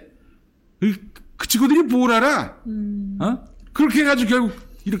학자에 그 친구들이 뭘 알아? 그렇게 해가지고 결국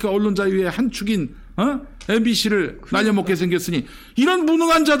이렇게 언론 자유의 한 축인 MBC를 날려먹게 생겼으니 이런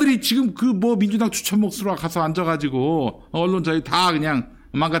무능한 자들이 지금 그 뭐 민주당 추천 몫으로 가서 앉아가지고 언론 자유 다 그냥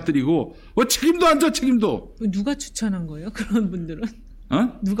망가뜨리고 책임도 안 져. 책임도. 누가 추천한 거예요? 그런 분들은?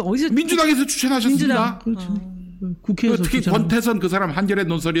 누가 어디서? 민주당에서 추천하셨습니다. 그렇죠. 국회에서 특히 권태선 그 사람 한겨레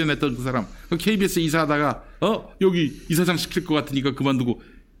논설위원했던 그 사람 KBS 이사하다가 여기 이사장 시킬 것 같으니까 그만두고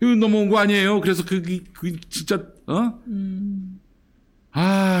여기 넘어온 거 아니에요. 그래서 그 진짜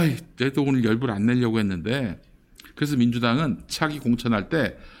내도 오늘 열불 안 내려고 했는데 그래서 민주당은 차기 공천할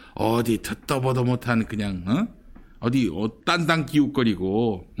때 어디 듣도 보도 못한 그냥 어디 딴당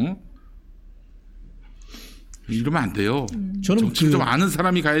기웃거리고 이러면 안 돼요. 저는 정치를 좀 아는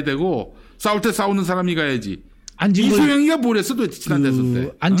사람이 가야 되고 싸울 때 싸우는 사람이 가야지. 이소영이가 뭘 했어 도대체 지난 대선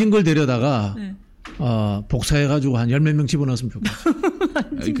때. 안진걸 데려다가 복사해가지고 한 10몇 명 집어넣었으면 좋겠어.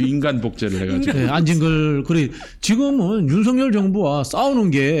 그 인간 복제를 해가지고. 네, 안진걸 지금은 윤석열 정부와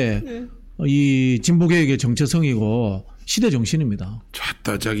싸우는 게 이 진보개혁의 정체성이고 시대 정신입니다.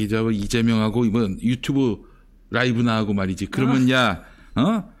 좋다. 이재명하고 이번 유튜브 라이브 나하고 말이지. 그러면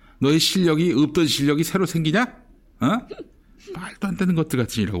너의 실력이 없던 실력이 새로 생기냐? 말도 안 되는 것들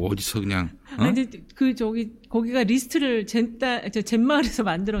같으니라고 어디서 그냥. 아니 거기가 리스트를 젠마을에서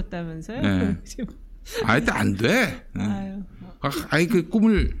만들었다면서요? 네. 안 돼. 그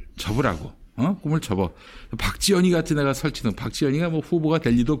꿈을 접으라고. 꿈을 접어. 박지원이 같은 애가 설치는 박지원이가 뭐 후보가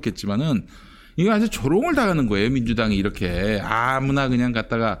될 리도 없겠지만은 이거 아주 조롱을 당하는 거예요. 민주당이 이렇게 아무나 그냥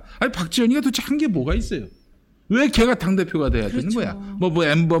갖다가 박지원이가 도대체 한 게 뭐가 있어요? 왜 걔가 당대표가 돼야 되는 거야? 뭐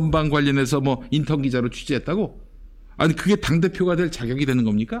N번방 관련해서 뭐 인턴 기자로 취재했다고? 아니 그게 당대표가 될 자격이 되는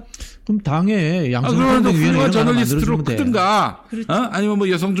겁니까? 그럼 당의 양성평등위원회 훌륭한 저널리스트로 크든가 아니면 뭐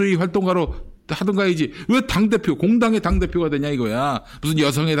여성주의 활동가로 하든가이지 왜 당대표 공당의 당대표가 되냐 이거야. 무슨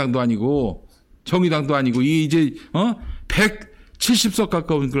여성의 당도 아니고 정의당도 아니고 이제 170석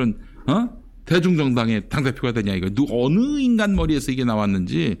가까운 그런 대중정당의 당대표가 되냐 이거. 어느 인간 머리에서 이게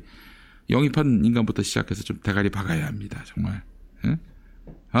나왔는지 영입한 인간부터 시작해서 좀 대가리 박아야 합니다. 정말.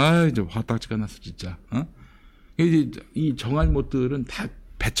 좀 화딱지가 났어 진짜. 이제 이 정알못들은 다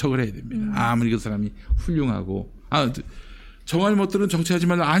배척을 해야 됩니다. 아무리 그 사람이 훌륭하고. 정알못들은 정치하지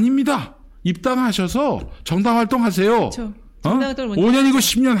말라. 아닙니다. 입당하셔서 정당 활동하세요. 그렇죠. 5년이고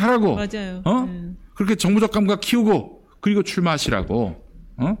 10년 하라고. 맞아요. 그렇게 정부적 감각 키우고 그리고 출마하시라고.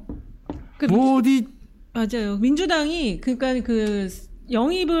 맞아요. 민주당이 그러니까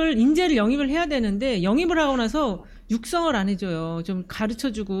인재를 영입을 해야 되는데 영입을 하고 나서 육성을 안 해줘요. 좀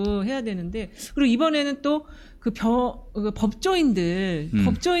가르쳐주고 해야 되는데 그리고 이번에는 또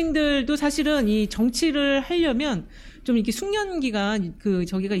법조인들도 사실은 이 정치를 하려면 좀 이렇게 숙련 기간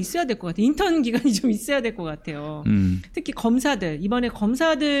저기가 있어야 될 것 같아요. 인턴 기간이 좀 있어야 될 것 같아요. 특히 검사들 이번에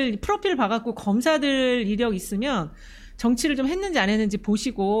검사들 프로필 봐갖고 검사들 이력 있으면 정치를 좀 했는지 안 했는지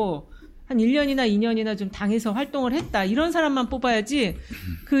보시고 한 1년이나 2년이나 좀 당에서 활동을 했다. 이런 사람만 뽑아야지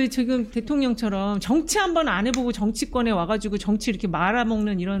지금 대통령처럼 정치 한번 안 해보고 정치권에 와가지고 정치 이렇게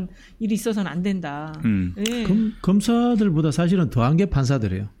말아먹는 이런 일이 있어서는 안 된다. 네. 검사들보다 사실은 더한 게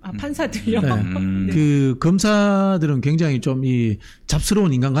판사들이에요. 판사들요? 네. 네. 검사들은 굉장히 좀 이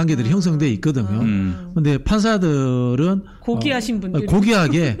잡스러운 인간관계들이 형성돼 있거든요. 근데 판사들은 고귀하신 분들.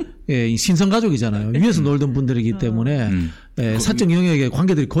 고귀하게 신성가족이잖아요. 위에서 놀던 분들이기 때문에 사적 영역의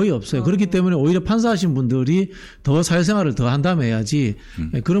관계들이 거의 없어요. 그렇기 때문에 오히려 판사하신 분들이 더 사회생활을 더 한다면 해야지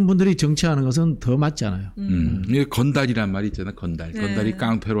그런 분들이 정치하는 것은 더 맞지 않아요. 이게 건달이란 말이 있잖아요. 건달이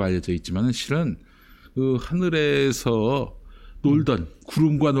깡패로 알려져 있지만은 실은 그 하늘에서 놀던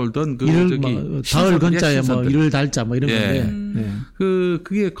구름과 놀던 다을 건자에 뭐 이를 달자 뭐 이런 건데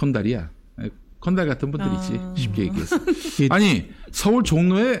그게 건달이야. 건달 같은 분들이지 쉽게 얘기해서. 아니 서울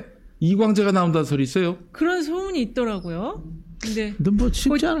종로에 이광재가 나온다는 소리 있어요? 그런 소문이 있더라고요. 근데 뭐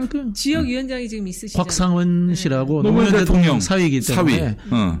쉽지 않을 거예요. 지역위원장이 지금 있으시잖아요. 곽상원 씨라고 노무현 대통령 사위이기 때문에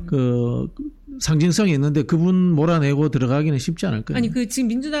상징성이 있는데 그분 몰아내고 들어가기는 쉽지 않을 거예요. 아니 지금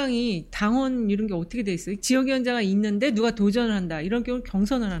민주당이 당원 이런 게 어떻게 돼 있어요? 지역위원장이 있는데 누가 도전을 한다 이런 경우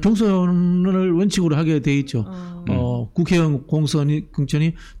경선을 하는 경선을 원칙으로 하게 돼 있죠. 국회의원 공천이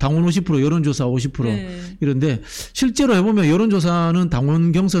당원 50% 여론조사 50% 이런데 실제로 해보면 여론조사는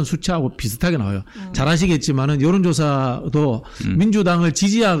당원 경선 숫자하고 비슷하게 나와요. 잘 아시겠지만은 여론조사도 민주당을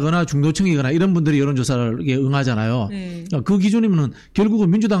지지하거나 중도층이거나 이런 분들이 여론조사에 응하잖아요. 그 기준이면은 결국은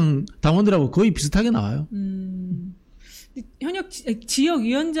민주당 당원들하고 거의 거의 비슷하게 나와요. 현역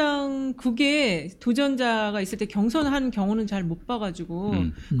지역위원장 그게 도전자가 있을 때 경선한 경우는 잘 못 봐가지고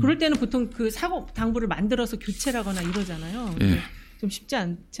그럴 때는 보통 그 사고 당부를 만들어서 교체라거나 이러잖아요. 예. 좀 쉽지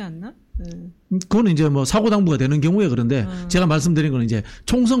않지 않나? 그거는 이제 뭐 사고 당부가 되는 경우에 그런데 제가 말씀드린 거는 이제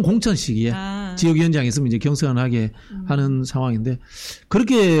총선 공천 시기에 지역위원장이 있으면 이제 경선하게 하는 상황인데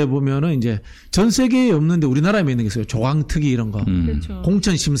그렇게 보면은 이제 전 세계에 없는데 우리나라에 있는 게 있어요. 조강특위 이런 거, 그렇죠.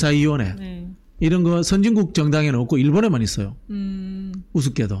 공천심사위원회. 네. 이런 거 선진국 정당에는 없고 일본에만 있어요.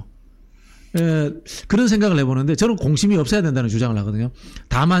 우습게도. 그런 생각을 해보는데 저는 공심이 없어야 된다는 주장을 하거든요.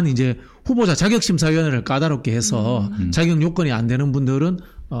 다만 이제 후보자 자격심사위원회를 까다롭게 해서 자격 요건이 안 되는 분들은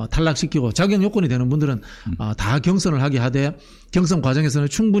탈락시키고 자격 요건이 되는 분들은 다 경선을 하게 하되 경선 과정에서는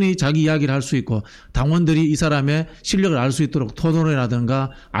충분히 자기 이야기를 할 수 있고 당원들이 이 사람의 실력을 알 수 있도록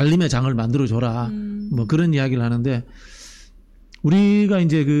토론회라든가 알림의 장을 만들어줘라. 뭐 그런 이야기를 하는데 우리가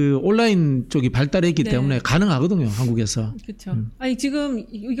이제 그 온라인 쪽이 발달했기 때문에 가능하거든요, 한국에서. 그렇죠. 아니 지금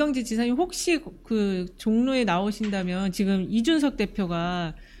이경재 지사님 혹시 그 종로에 나오신다면 지금 이준석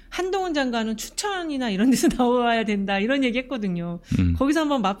대표가 한동훈 장관은 추천이나 이런 데서 나와야 된다 이런 얘기했거든요. 거기서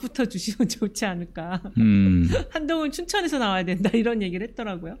한번 맞붙어 주시면 좋지 않을까. 한동훈 춘천에서 나와야 된다 이런 얘기를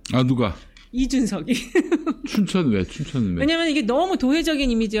했더라고요. 아 누가? 이준석이. 춘천은 왜? 왜냐면 이게 너무 도회적인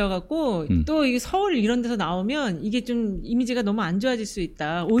이미지여갖고 또 이게 서울 이런 데서 나오면 이게 좀 이미지가 너무 안 좋아질 수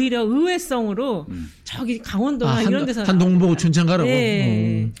있다. 오히려 의외성으로 저기 강원도나 이런 데서 한동훈 보고 춘천 가라고.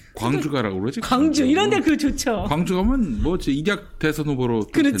 네. 광주 가라고 그러지? 광주 이런 데 그 좋죠. 광주 가면 뭐 이략 대선 후보로.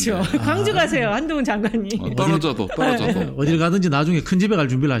 그렇죠. 광주 가세요. 한동훈 장관이. 떨어져도. 어딜 가든지 나중에 큰 집에 갈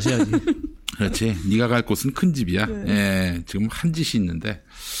준비를 하셔야지. 그렇지. 네가 갈 곳은 큰 집이야. 예, 지금 한 짓이 있는데.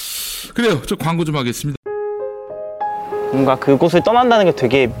 그래요. 저 광고 좀 하겠습니다. 뭔가 그곳을 떠난다는 게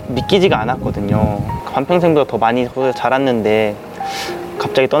되게 믿기지가 않았거든요. 반평생보다 더 많이 자랐는데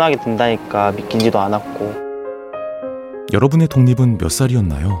갑자기 떠나게 된다니까 믿기지도 않았고. 여러분의 독립은 몇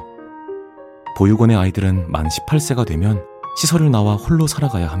살이었나요? 보육원의 아이들은 만 18세가 되면 시설을 나와 홀로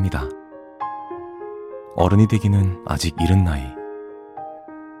살아가야 합니다. 어른이 되기는 아직 이른 나이.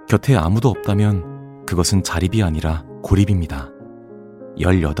 곁에 아무도 없다면 그것은 자립이 아니라 고립입니다.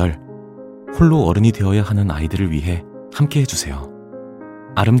 18. 홀로 어른이 되어야 하는 아이들을 위해 함께 해주세요.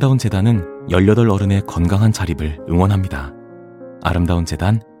 아름다운 재단은 18 어른의 건강한 자립을 응원합니다. 아름다운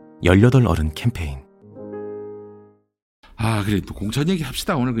재단 18 어른 캠페인. 아, 그래. 또 공천 얘기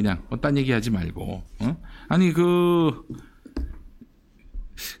합시다. 오늘 그냥. 딴 얘기 하지 말고. 아니,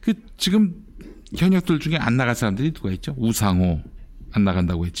 지금 현역들 중에 안 나갈 사람들이 누가 있죠? 우상호 안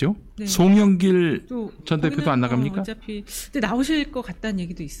나간다고 했죠? 네. 송영길 전 대표도 안 나갑니까? 어차피 근데 나오실 것 같다는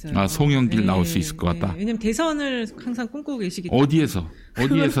얘기도 있어요. 아, 송영길 나올 수 있을 것 같다. 왜냐면 대선을 항상 꿈꾸고 계시기 때문에.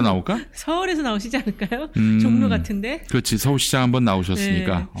 어디에서 나올까? 서울에서 나오시지 않을까요? 종로 같은데. 그렇지. 서울시장 한번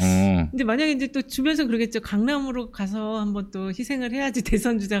나오셨으니까. 근데 만약에 이제 또 주변에서 그러겠죠. 강남으로 가서 한번 또 희생을 해야지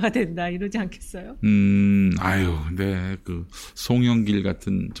대선 주자가 된다. 이러지 않겠어요? 아유, 근데 그 송영길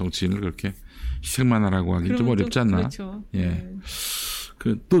같은 정치인을 그렇게 희생만 하라고 하긴 좀 어렵지 않나? 그렇죠. 예.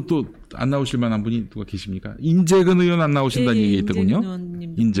 또 안 나오실 만한 분이 누가 계십니까? 인재근 의원 안 나오신다는 얘기 있더군요.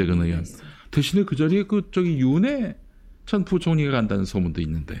 인재근 의원. 대신에 그 자리에 윤해 전 부총리가 간다는 소문도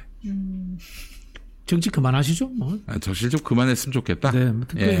있는데. 정치 그만하시죠, 뭐. 정치 좀 그만했으면 좋겠다. 네,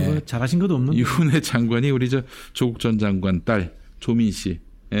 특별히 뭐 잘하신 것도 없는데. 윤해 장관이 우리 조국 전 장관 딸 조민 씨.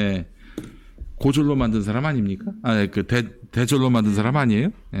 예. 고졸로 만든 사람 아닙니까? 대졸로 만든 사람 아니에요?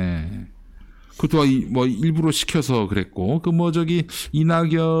 예. 그것도 뭐 일부러 시켜서 그랬고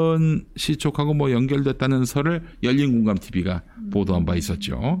이낙연 씨 쪽하고 연결됐다는 설을 열린공감 TV가 보도한 바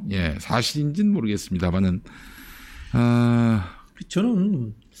있었죠. 예, 사실인지는 모르겠습니다만은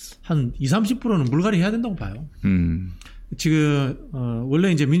저는 한 20-30%는 물갈이 해야 된다고 봐요. 지금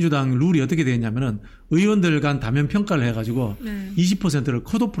원래 이제 민주당 룰이 어떻게 되어 있냐면은 의원들 간 다면 평가를 해가지고 20%를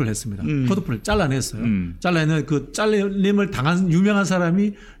컷오프를 했습니다. 컷오프를 잘라냈어요. 잘라내는 그 잘림을 당한 유명한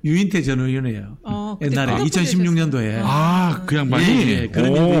사람이 유인태 전 의원이에요. 옛날에 2016년도에. 그 양반이? 예,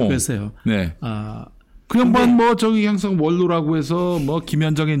 그런 일도 있고 했어요. 네. 그 양반 항상 원로라고 해서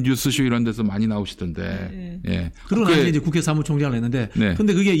김현정의 뉴스쇼 이런 데서 많이 나오시던데. 예. 그러고 나서 이제 국회 사무총장을 했는데.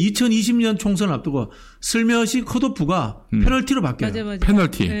 근데 그게 2020년 총선을 앞두고 슬며시 컷오프가 페널티로 바뀌어요. 맞아요.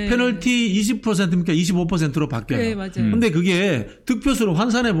 페널티 20%입니까 25%로 바뀌어요. 네, 맞아요. 근데 그게 득표수로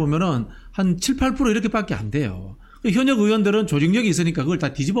환산해 보면은 한 7-8% 이렇게밖에 안 돼요. 현역 의원들은 조직력이 있으니까 그걸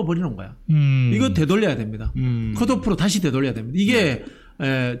다 뒤집어 버리는 거야. 이거 되돌려야 됩니다. 컷오프로 다시 되돌려야 됩니다. 이게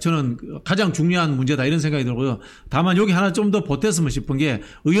저는 가장 중요한 문제다 이런 생각이 들고요. 다만 여기 하나 좀 더 보탰으면 싶은 게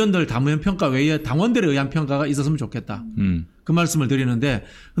의원들 다무현 평가 외에 당원들에 의한 평가가 있었으면 좋겠다. 그 말씀을 드리는데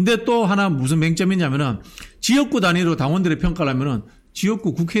근데 또 하나 무슨 맹점이냐면은 지역구 단위로 당원들의 평가를 하면은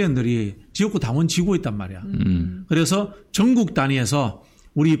지역구 국회의원들이 지역구 당원 지고 있단 말이야. 그래서 전국 단위에서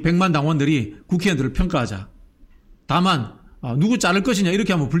우리 100만 당원들이 국회의원들을 평가하자. 다만 누구 자를 것이냐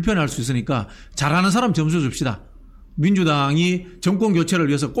이렇게 하면 불편할 수 있으니까 잘하는 사람 점수 줍시다. 민주당이 정권 교체를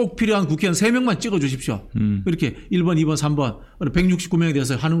위해서 꼭 필요한 국회의원 3명만 찍어주십시오. 이렇게 1번, 2번, 3번 169명에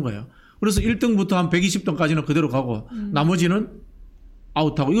대해서 하는 거예요. 그래서 1등부터 한 120등까지는 그대로 가고 나머지는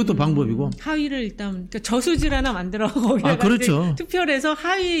아웃하고 이것도 방법이고. 하위를 일단 그러니까 저수질 하나 만들어가고 그렇죠. 투표를 해서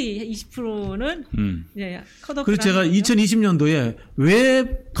하위 20%는 예, 컷오프. 그래서 제가 2020년도에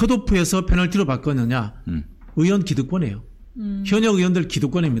왜 컷오프에서 페널티로 바꿨느냐. 의원 기득권이에요. 현역 의원들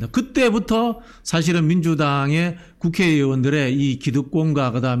기득권입니다. 그때부터 사실은 민주당의 국회의원들의 이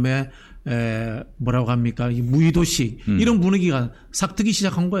기득권과 그다음에 뭐라고 합니까? 이 무의도식 이런 분위기가 싹트기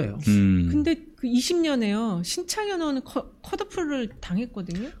시작한 거예요. 근데 그 20년에요. 신창현 의원은 컷오프를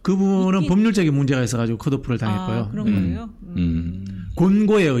당했거든요. 그분은 법률적인 문제가 있어가지고 컷오프를 당했고요. 그런 거예요?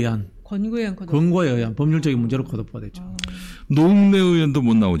 권고에 의한 법률적인 문제로 컷오프가 됐죠. 노웅래 의원도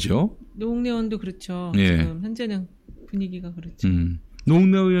못 나오죠? 노웅래 의원도 그렇죠. 예. 지금 현재는 분위기가 그렇죠.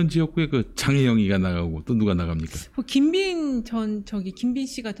 노웅래 의원 지역구에 그 장혜영이가 나가고 또 누가 나갑니까? 김빈 김빈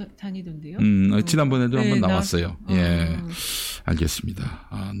씨가 다니던데요. 지난번에도 한번 나왔어요. 예.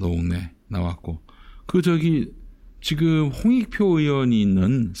 알겠습니다. 노웅래 나왔고. 지금 홍익표 의원이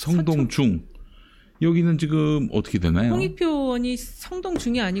있는 성동중. 여기는 지금 어떻게 되나요? 홍익표 의원이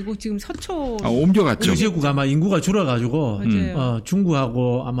성동중이 아니고 지금 서초. 옮겨갔죠. 그 지역구가 아마 인구가 줄어가지고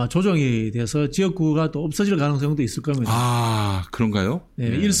중구하고 아마 조정이 돼서 지역구가 또 없어질 가능성도 있을 겁니다. 그런가요? 네,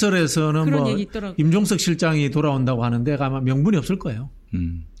 일설에서는 뭐 임종석 실장이 돌아온다고 하는데 아마 명분이 없을 거예요.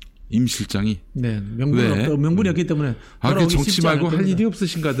 임 실장이? 네, 명분이 없기 때문에 그 정치 말고 할 일이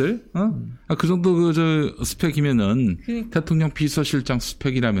없으신가들? 그 정도 스펙이면은 대통령 비서실장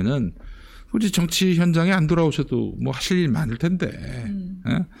스펙이라면은 굳이 정치 현장에 안 돌아오셔도 뭐 하실 일 많을 텐데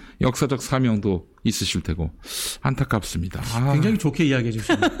역사적 사명도 있으실 테고 안타깝습니다. 굉장히 좋게 이야기해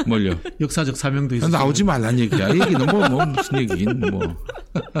주시네요. 뭘요? 역사적 사명도 있으시고 나오지 말란 얘기야. 얘기는 뭐 무슨 얘기긴 뭐.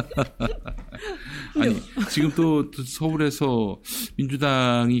 아니 지금 또 서울에서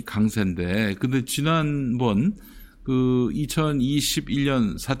민주당이 강세인데 근데 지난번 그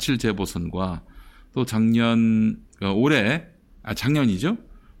 2021년 4.7 재보선과 또 작년이죠?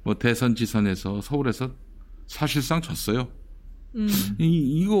 뭐 대선 지선에서 서울에서 사실상 졌어요.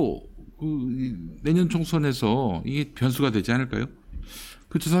 이거 내년 총선에서 이게 변수가 되지 않을까요?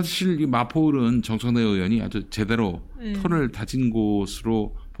 그렇죠. 사실 마포을은 정청래 의원이 아주 제대로 턴을 다진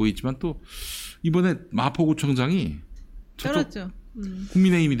곳으로 보이지만 또 이번에 마포구청장이 떨었죠.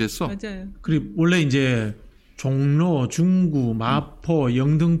 국민의힘이 됐어. 맞아요. 그리고 원래 이제 종로, 중구, 마포,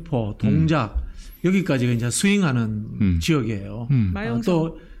 영등포, 동작 여기까지가 이제 스윙하는 지역이에요.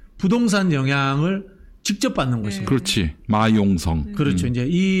 또 부동산 영향을 직접 받는 것입니다. 그렇지. 마용성. 그렇죠. 이제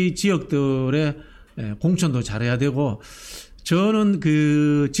이 지역들의 공천도 잘해야 되고 저는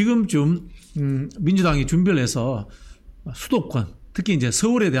지금쯤 민주당이 준비를 해서 수도권 특히 이제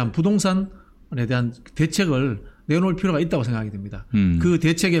서울에 대한 부동산에 대한 대책을 내놓을 필요가 있다고 생각이 됩니다. 그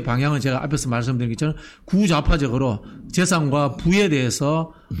대책의 방향은 제가 앞에서 말씀드린 것처럼 구좌파적으로 재산과 부에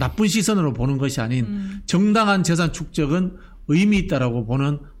대해서 나쁜 시선으로 보는 것이 아닌 정당한 재산 축적은 의미 있다라고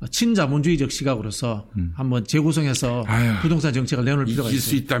보는 친자본주의적 시각으로서 한번 재구성해서 부동산 정책을 내놓을 필요가 있어요. 이길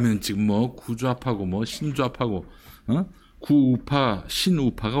수 있다면 지금 뭐 구좌파고 뭐 신좌파고 구우파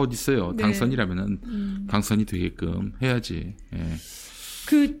신우파가 어디 있어요. 네. 당선이라면은 당선이 되게끔 해야지. 예.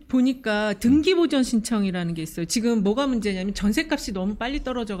 보니까 등기보전 신청이라는 게 있어요. 지금 뭐가 문제냐면 전셋값이 너무 빨리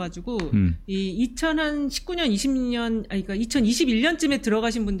떨어져가지고, 이 2019년, 20년, 그러니까 2021년쯤에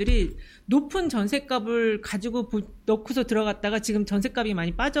들어가신 분들이 높은 전셋값을 가지고 넣고서 들어갔다가 지금 전셋값이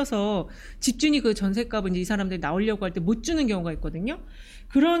많이 빠져서 집주인이 그 전셋값을 이제 이 사람들이 나오려고 할 때 못 주는 경우가 있거든요.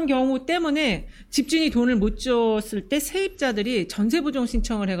 그런 경우 때문에 집주인이 돈을 못 줬을 때 세입자들이 전세보정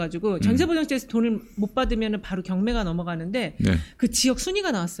신청을 해가지고 전세보정제에서 돈을 못 받으면 바로 경매가 넘어가는데 그 지역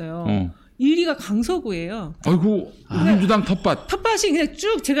순위가 나왔어요. 1, 2가 강서구예요. 아이고 민주당 텃밭. 텃밭이 그냥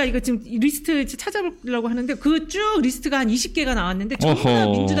쭉 제가 이거 지금 리스트 찾아보려고 하는데 그 쭉 리스트가 한 20개가 나왔는데 전부 다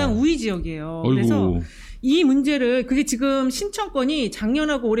민주당 우위 지역이에요. 아이고. 그래서 이 문제를 그게 지금 신청건이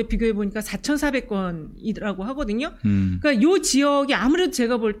작년하고 올해 비교해 보니까 4,400건이라고 하거든요. 그러니까 요 지역이 아무래도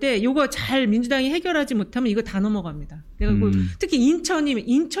제가 볼 때 요거 잘 민주당이 해결하지 못하면 이거 다 넘어갑니다. 내가 특히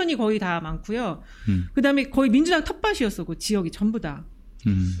인천이 거의 다 많고요. 그다음에 거의 민주당 텃밭이었어. 그 지역이 전부 다.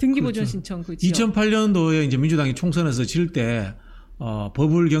 등기보전 그렇죠. 신청 그 지역. 2008년도에 이제 민주당이 총선에서 질 때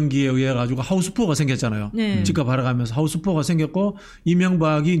버블 경기에 의해 가지고 하우스푸어가 생겼잖아요. 네. 집값 하락하면서 하우스푸어가 생겼고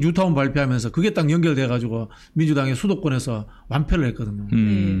이명박이 뉴타운 발표하면서 그게 딱 연결돼 가지고 민주당이 수도권에서 완패를 했거든요.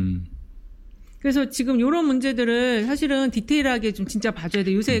 그래서 지금 이런 문제들을 사실은 디테일하게 좀 진짜 봐줘야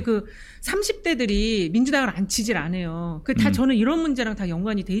돼. 요새 그 30대들이 민주당을 안 치질 않아요. 그 다 저는 이런 문제랑 다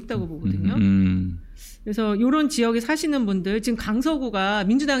연관이 돼 있다고 보거든요. 그래서 이런 지역에 사시는 분들, 지금 강서구가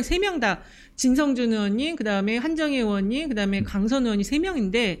민주당 3명 다 진성준 의원님, 그 다음에 한정혜 의원님, 그 다음에 강선 의원이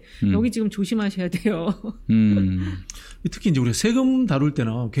 3명인데 여기 지금 조심하셔야 돼요. 특히 이제 우리가 세금 다룰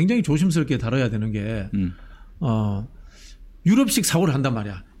때는 굉장히 조심스럽게 다뤄야 되는 게, 유럽식 사고를 한단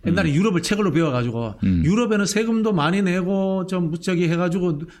말이야. 옛날에 유럽을 책으로 배워가지고 유럽에는 세금도 많이 내고 좀 무척이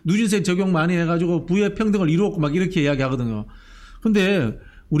해가지고 누진세 적용 많이 해가지고 부의 평등을 이루었고 막 이렇게 이야기하거든요. 근데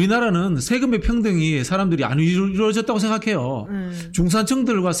우리나라는 세금의 평등이 사람들이 안 이루어졌다고 생각해요.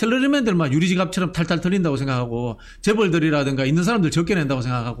 중산층들과 샐러리맨들만 유리지갑처럼 탈탈 털린다고 생각하고 재벌들이라든가 있는 사람들 적게 낸다고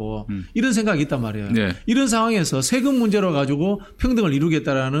생각하고 이런 생각이 있단 말이에요. 네. 이런 상황에서 세금 문제로 가지고 평등을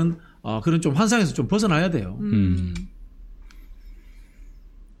이루겠다라는 그런 좀 환상에서 좀 벗어나야 돼요.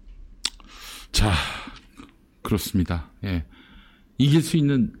 자, 그렇습니다. 예. 이길 수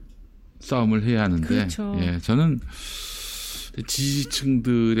있는 싸움을 해야 하는데, 그렇죠. 예, 저는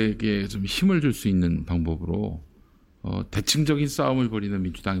지지층들에게 좀 힘을 줄 수 있는 방법으로 대칭적인 싸움을 벌이는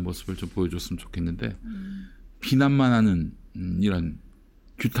민주당의 모습을 좀 보여줬으면 좋겠는데, 비난만 하는 이런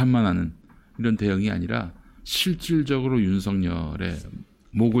규탄만 하는 이런 대응이 아니라 실질적으로 윤석열의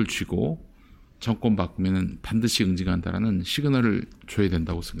목을 쥐고 정권 바꾸면 반드시 응징한다라는 시그널을 줘야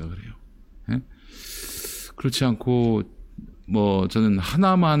된다고 생각을 해요. 예? 그렇지 않고 뭐 저는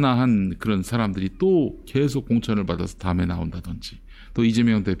하나마나한 그런 사람들이 또 계속 공천을 받아서 다음에 나온다든지 또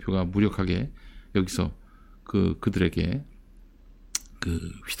이재명 대표가 무력하게 여기서 그들에게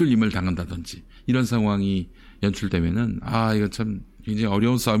휘둘림을 당한다든지 이런 상황이 연출되면은 이거 참 굉장히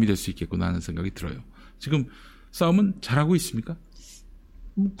어려운 싸움이 될 수 있겠구나 하는 생각이 들어요. 지금 싸움은 잘하고 있습니까?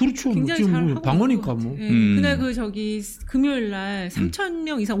 그렇죠. 굉장히 지금 방어니까 뭐. 네. 그날 금요일 날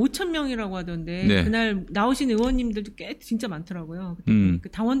 3,000명 이상 5,000명이라고 하던데 네. 그날 나오신 의원님들도 꽤 진짜 많더라고요. 그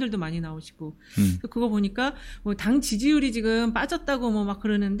당원들도 많이 나오시고 그거 보니까 뭐 당 지지율이 지금 빠졌다고 뭐 막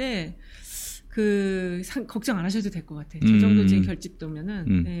그러는데 걱정 안 하셔도 될 것 같아요. 저 정도 지금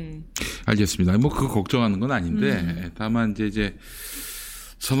결집도면은. 네. 알겠습니다. 뭐 그거 걱정하는 건 아닌데 다만 이제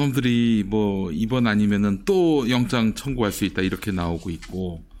저놈들이 뭐 이번 아니면은 또 영장 청구할 수 있다 이렇게 나오고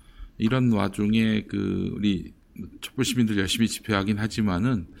있고 이런 와중에 우리 촛불 시민들 열심히 집회하긴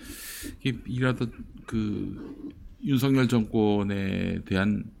하지만은 이라도 윤석열 정권에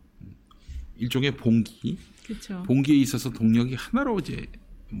대한 일종의 봉기에 있어서 동력이 하나로 이제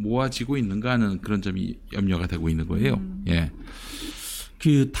모아지고 있는가 하는 그런 점이 염려가 되고 있는 거예요. 예.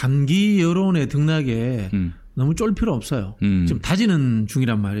 단기 여론의 등락에 너무 쫄 필요 없어요. 지금 다지는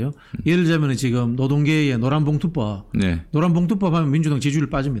중이란 말이에요. 예를 들자면 지금 노동계의 노란봉투법. 네. 노란봉투법 하면 민주당 지지율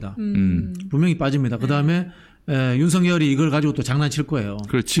빠집니다. 분명히 빠집니다. 그 다음에 윤석열이 이걸 가지고 또 장난칠 거예요.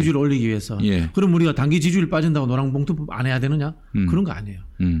 그렇지. 지지율을 올리기 위해서. 예. 그럼 우리가 단기 지지율 빠진다고 노란봉투법 안 해야 되느냐? 그런 거 아니에요.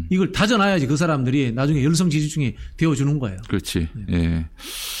 이걸 다져놔야지 그 사람들이 나중에 열성 지지층이 되어주는 거예요. 그렇지. 네. 예.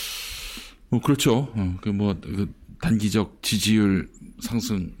 그렇죠. 단기적 지지율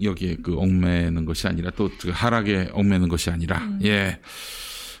상승 여기에 얽매는 것이 아니라 또 하락에 얽매는 것이 아니라 예.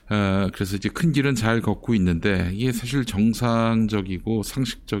 그래서 이제 큰 길은 잘 걷고 있는데 이게 사실 정상적이고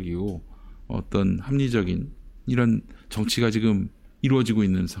상식적이고 어떤 합리적인 이런 정치가 지금 이루어지고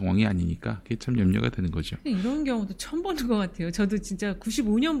있는 상황이 아니니까 그게 참 염려가 되는 거죠. 이런 경우도 처음 보는 것 같아요. 저도 진짜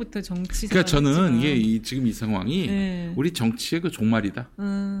 95년부터 정치. 그러니까 저는 이게 지금 이 상황이 네. 우리 정치의 종말이다.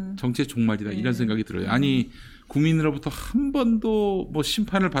 정치의 종말이다 네. 이런 생각이 들어요. 아니 국민으로부터 한 번도 뭐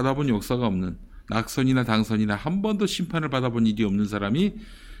심판을 받아본 역사가 없는 낙선이나 당선이나 한 번도 심판을 받아본 일이 없는 사람이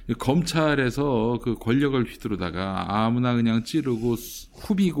검찰에서 권력을 휘두르다가 아무나 그냥 찌르고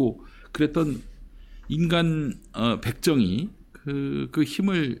후비고 그랬던 인간 백정이 그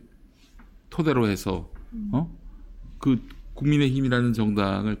힘을 토대로 해서 국민의힘이라는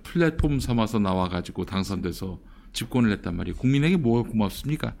정당을 플랫폼 삼아서 나와가지고 당선돼서 집권을 했단 말이에요. 국민에게 뭐가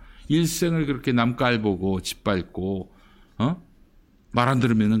고맙습니까? 일생을 그렇게 남 깔보고 짓밟고 말 안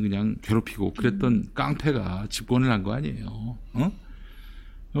들으면은 그냥 괴롭히고 그랬던 깡패가 집권을 한 거 아니에요.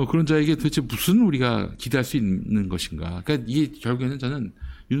 그런 자에게 도대체 무슨 우리가 기대할 수 있는 것인가? 그러니까 이게 결국에는 저는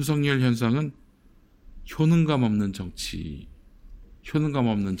윤석열 현상은 효능감 없는 정치,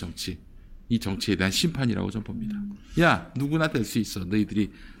 이 정치에 대한 심판이라고 저는 봅니다. 야, 누구나 될 수 있어.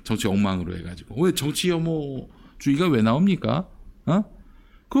 너희들이 정치 엉망으로 해가지고. 왜 정치 혐오주의가 왜 나옵니까?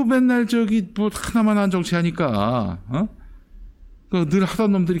 맨날 뭐 하나만 한 정치 하니까, 늘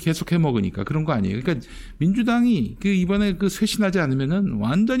하던 놈들이 계속 해먹으니까 그런 거 아니에요. 그러니까 민주당이 이번에 쇄신하지 않으면은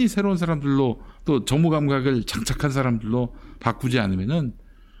완전히 새로운 사람들로 또 정무 감각을 장착한 사람들로 바꾸지 않으면은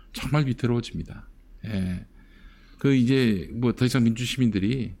정말 위태로워집니다. 예. 이제 뭐 더 이상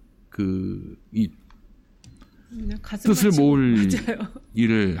민주시민들이 이 뜻을 모을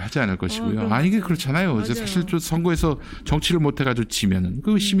일을 하지 않을 것이고요. 이게 그렇잖아요. 맞아요. 사실 좀 선거에서 정치를 못해가지고 지면은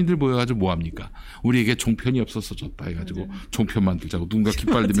그 시민들 모여가지고 뭐 합니까? 우리에게 종편이 없어서 졌다 해가지고 맞아요. 종편 만들자고 누군가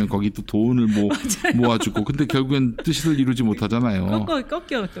깃발 들면 거기 또 돈을 모아주고 근데 결국엔 뜻을 이루지 못하잖아요.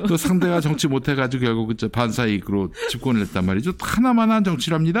 꺾여 또 상대가 정치 못해가지고 결국 반사이익으로 집권을 했단 말이죠. 하나만한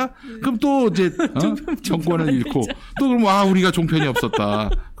정치를 합니다. 그럼 또 이제 정권을 잃고 또 그럼 우리가 종편이 없었다.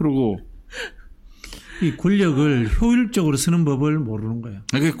 그러고 이 권력을 효율적으로 쓰는 법을 모르는 거예요.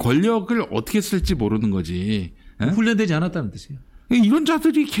 권력을 어떻게 쓸지 모르는 거지. 훈련되지 않았다는 뜻이에요. 이런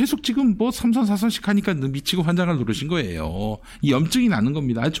자들이 계속 지금 3선 4선씩 하니까 미치고 환장을 누르신 거예요. 이 염증이 나는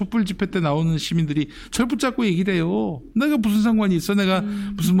겁니다. 촛불 집회 때 나오는 시민들이 절 붙잡고 얘기를 해요. 내가 무슨 상관이 있어? 내가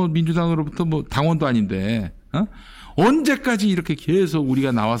무슨 민주당으로부터 당원도 아닌데. 언제까지 이렇게 계속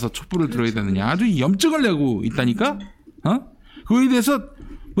우리가 나와서 촛불을 들어야 되느냐. 아주 염증을 내고 있다니까. 그거에 대해서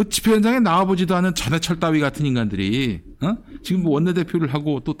집회 현장에 나와보지도 않은 전해철 따위 같은 인간들이, 지금 원내대표를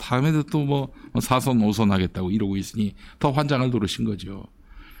하고 또 다음에도 또 4선, 5선 하겠다고 이러고 있으니 더 환장을 노르신 거죠.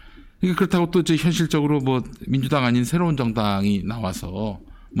 그러니까 그렇다고 또 이제 현실적으로 민주당 아닌 새로운 정당이 나와서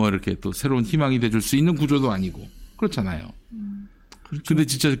이렇게 또 새로운 희망이 돼줄 수 있는 구조도 아니고, 그렇잖아요. 그렇죠. 근데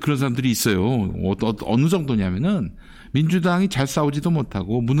진짜 그런 사람들이 있어요. 어느 정도냐면은 민주당이 잘 싸우지도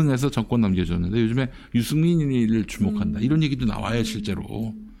못하고 무능해서 정권 넘겨줬는데 요즘에 유승민을 주목한다. 이런 얘기도 나와요,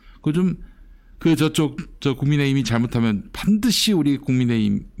 실제로. 저 국민의힘이 잘못하면 반드시 우리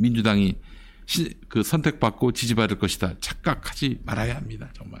국민의힘 민주당이 선택받고 지지받을 것이다. 착각하지 말아야 합니다,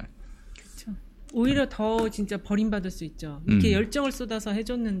 정말. 그렇죠. 오히려 더 진짜 버림받을 수 있죠. 이렇게 열정을 쏟아서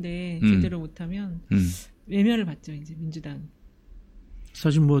해줬는데 제대로 못하면 외면을 받죠, 이제 민주당.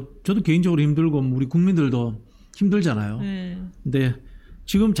 사실 저도 개인적으로 힘들고 우리 국민들도 힘들잖아요. 근데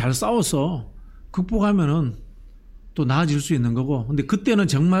지금 잘 싸워서 극복하면은 또 나아질 수 있는 거고. 근데 그때는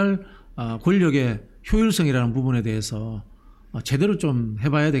정말 권력의 효율성이라는 부분에 대해서 제대로 좀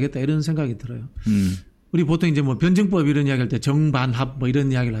해봐야 되겠다 이런 생각이 들어요. 우리 보통 이제 변증법 이런 이야기할 때 정반합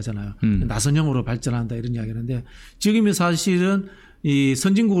이런 이야기를 하잖아요. 나선형으로 발전한다 이런 이야기를 하는데 지금이 사실은 이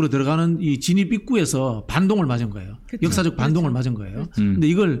선진국으로 들어가는 이 진입 입구에서 반동을 맞은 거예요. 그렇죠. 역사적 반동을 맞은 거예요. 근데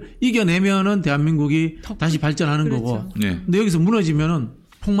이걸 이겨내면은 대한민국이 다시 발전하는 거고. 네. 근데 여기서 무너지면은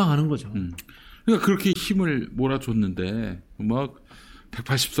폭망하는 거죠. 그러니까 그렇게 힘을 몰아줬는데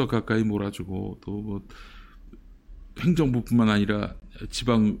 180석 가까이 몰아주고 또 행정부뿐만 아니라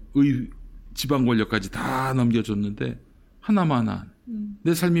지방 권력까지 다 넘겨줬는데 하나만한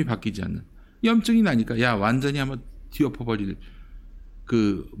내 삶이 바뀌지 않는 염증이 나니까 완전히 한번 뒤엎어버릴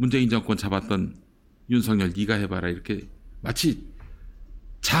문재인 정권 잡았던 윤석열 네가 해봐라 이렇게 마치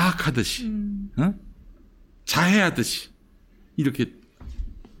자학하듯이 자해하듯이 이렇게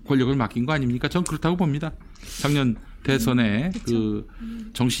권력을 맡긴 거 아닙니까? 전 그렇다고 봅니다. 작년 대선에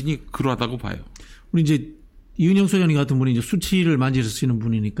정신이 그러하다고 봐요. 우리 이제 이은영 소장님 같은 분이 이제 수치를 만지시는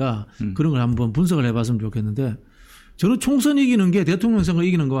분이니까 그런 걸 한번 분석을 해봤으면 좋겠는데 저는 총선 이기는 게 대통령 선거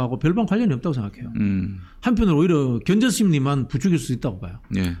이기는 거하고 별반 관련이 없다고 생각해요. 한편으로 오히려 견제심리만 부추길 수 있다고 봐요.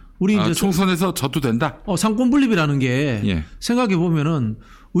 예. 우리 이제 총선에서 져도 된다. 상권 분립이라는 게 생각해 보면은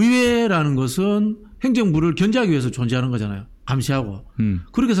의회라는 것은 행정부를 견제하기 위해서 존재하는 거잖아요. 감시하고.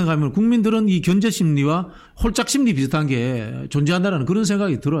 그렇게 생각하면 국민들은 이 견제심리와 홀짝심리 비슷한 게 존재한다는 그런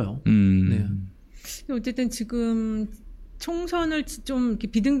생각이 들어요. 네. 어쨌든 지금 총선을 좀 이렇게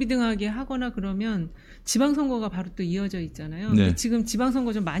비등비등하게 하거나 그러면 지방선거가 바로 또 이어져 있잖아요. 네. 근데 지금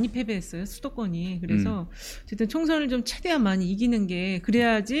지방선거 좀 많이 패배했어요. 수도권이. 그래서 어쨌든 총선을 좀 최대한 많이 이기는 게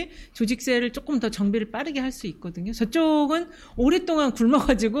그래야지 조직세를 조금 더 정비를 빠르게 할 수 있거든요. 저쪽은 오랫동안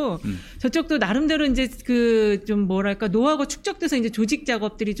굶어가지고 저쪽도 나름대로 이제 좀 노하우가 축적돼서 이제 조직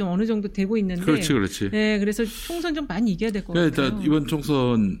작업들이 좀 어느 정도 되고 있는데. 그렇지. 네, 그래서 총선 좀 많이 이겨야 될 것 같아요. 일단 이번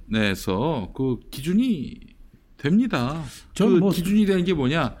총선에서 기준이 됩니다. 기준이 되는 게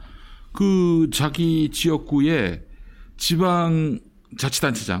뭐냐? 자기 지역구에 지방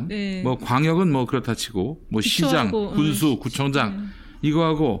자치단체장, 광역은 그렇다 치고, 시장, 군수, 구청장,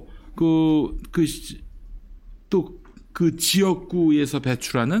 이거하고, 또 지역구에서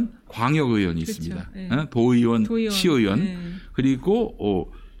배출하는 광역의원이 그렇죠. 있습니다. 네. 도의원, 시의원,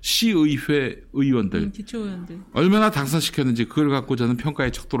 그리고, 시의회 의원들. 기초의원들. 얼마나 당선시켰는지 그걸 갖고 저는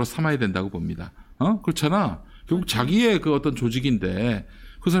평가의 척도로 삼아야 된다고 봅니다. 그렇잖아. 결국 자기의 어떤 조직인데,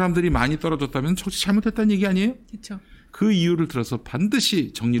 그 사람들이 많이 떨어졌다면 정치 잘못했다는 얘기 아니에요? 그렇죠. 그 이유를 들어서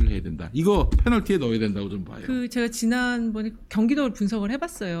반드시 정리를 해야 된다. 이거 페널티에 넣어야 된다고 좀 봐요. 제가 지난번에 경기도를 분석을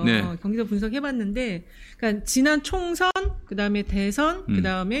해봤어요. 네. 경기도 분석해봤는데, 그러니까 지난 총선, 그 다음에 대선, 그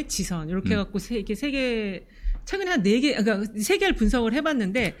다음에 지선 이렇게 해갖고 이렇게 세 개 최근에 한 4개, 그러니까 3개를 분석을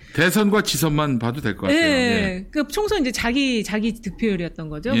해봤는데. 대선과 지선만 봐도 될 것 같아요. 예. 그 총선 이제 자기 득표율이었던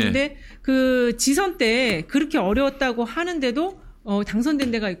거죠. 예. 근데 그 지선 때 그렇게 어려웠다고 하는데도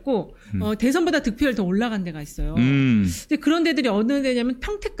당선된 데가 있고, 대선보다 득표율 더 올라간 데가 있어요. 근데 그런 데들이 어느 데냐면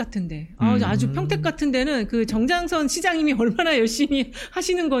평택 같은 데. 아주 평택 같은 데는 그 정장선 시장님이 얼마나 열심히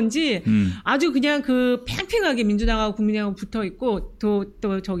하시는 건지 아주 그냥 그 팽팽하게 민주당하고 국민의당하고 붙어 있고,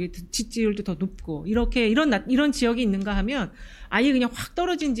 또 저기 지지율도 더 높고, 이런 지역이 있는가 하면 아예 그냥 확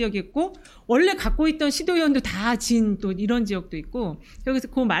떨어진 지역이 있고, 원래 갖고 있던 시도의원도 다 진 또 이런 지역도 있고, 여기서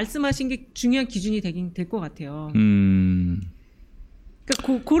그 말씀하신 게 중요한 기준이 될 것 같아요.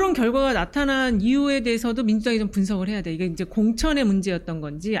 그러니까 그런 결과가 나타난 이유에 대해서도 민주당이 좀 분석을 해야 돼. 이게 이제 공천의 문제였던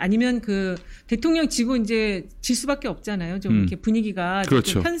건지, 아니면 그 대통령 지고 이제 질 수밖에 없잖아요. 좀 이렇게 분위기가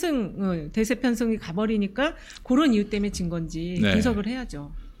그렇죠. 대세 편승이 가버리니까 그런 이유 때문에 진 건지 분석을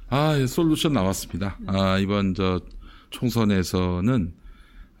해야죠. 솔루션 나왔습니다. 이번 총선에서는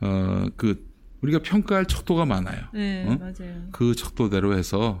우리가 평가할 척도가 많아요. 네, 맞아요. 그 척도대로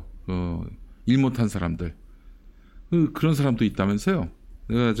해서 일 못한 사람들. 그런 사람도 있다면서요.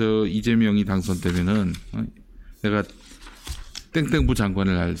 내가 이재명이 당선되면은 내가 땡땡부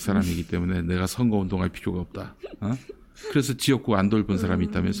장관을 할 사람이기 때문에 내가 선거운동할 필요가 없다. 그래서 지역구 안 돌본 사람이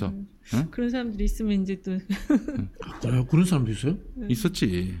있다면서. 그런 사람들이 있으면 이제 또. 그래요? 그런 사람도 있어요?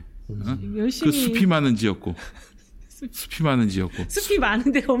 있었지. 열심히. 그 숲이 많은 지역구. 숲이 많은 지역구. 숲이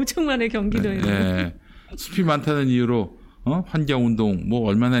많은 데가 엄청 많아요, 경기도에. 네. 숲이 많다는 이유로 환경운동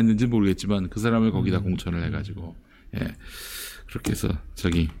얼마나 했는지 모르겠지만 그 사람을 거기다 공천을 해가지고. 그렇게 해서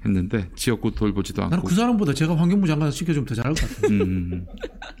했는데 지역구 돌보지도 않고. 나는 그 사람보다 제가 환경부 장관 시켜주면 더 잘할 것 같아요.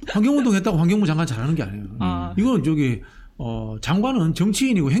 환경운동 했다고 환경부 장관 잘하는 게 아니에요. 이건 장관은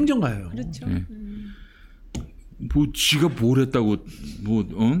정치인이고 행정가예요. 그렇죠. 지가 뭘 했다고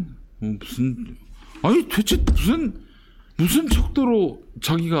대체 무슨 척도로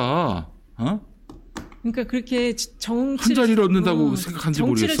자기가 그러니까 그렇게 한 자리를 얻는다고 생각하는지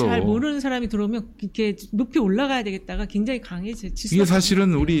모르겠어. 정치를 잘 모르는 사람이 들어오면 이렇게 높이 올라가야 되겠다가 굉장히 강해져. 이게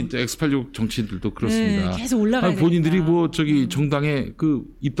사실은 우리 X86 정치인들도 그렇습니다. 계속 올라가야 본인들이 정당에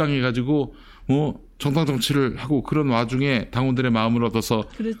입당해가지고 정당 정치를 하고 그런 와중에 당원들의 마음을 얻어서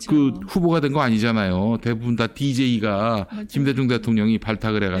그렇죠. 후보가 된 거 아니잖아요. 대부분 다 DJ가 김대중 대통령이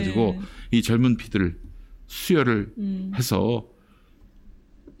발탁을 해가지고 이 젊은 피들을 수혈을 해서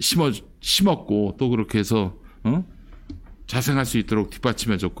심었고 또 그렇게 해서 자생할 수 있도록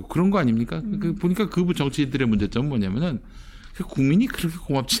뒷받침해줬고 그런 거 아닙니까? 보니까 그분 정치인들의 문제점은 뭐냐면은 국민이 그렇게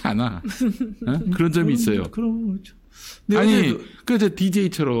고맙지 않아. 그런 점이 있어요. 그렇죠. 아니 그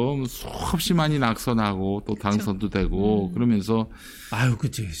DJ처럼 수없이 많이 낙선하고 또 당선도 되고 그러면서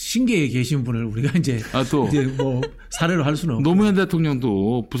그치 신계에 계신 분을 우리가 이제 사례로 할 수는 없고. 노무현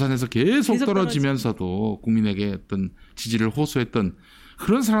대통령도 부산에서 계속 떨어지면서도 국민에게 어떤 지지를 호소했던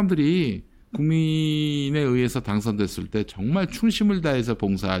그런 사람들이 국민에 의해서 당선됐을 때 정말 충심을 다해서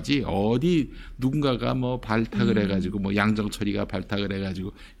봉사하지 어디 누군가가 발탁을 해가지고 양정철이가 발탁을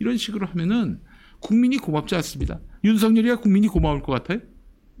해가지고 이런 식으로 하면은 국민이 고맙지 않습니다. 윤석열이야 국민이 고마울 것 같아요.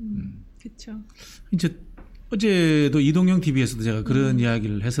 그렇죠. 이제 어제도 이동영 TV에서도 제가 그런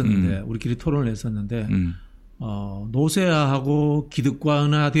이야기를 했었는데 우리끼리 토론을 했었는데 노쇠화하고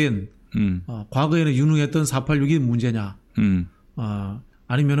기득권화된 과거에는 유능했던 486이 문제냐?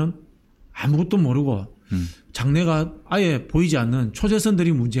 아니면은 아무것도 모르고 장래가 아예 보이지 않는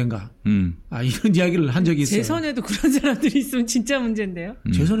초재선들이 문제인가? 이런 이야기를 한 적이 있어요. 재선에도 그런 사람들이 있으면 진짜 문제인데요.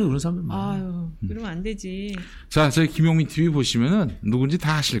 재선에도 그런 사람들 많아요. 그러면 안 되지. 자, 저희 김용민 TV 보시면은 누군지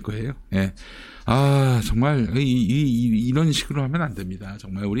다 아실 거예요. 예. 정말 이런 식으로 하면 안 됩니다.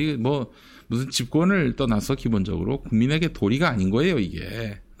 정말 우리 무슨 집권을 떠나서 기본적으로 국민에게 도리가 아닌 거예요,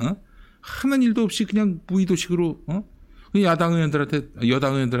 이게. 하는 일도 없이 그냥 무의도식으로 여당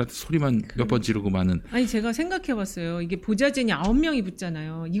의원들한테 소리만 몇 번 지르고 마는. 아니 제가 생각해봤어요. 이게 보좌진이 9명이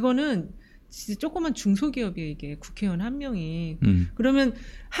붙잖아요. 이거는 진짜 조그만 중소기업이에요. 이게 국회의원 1명이. 그러면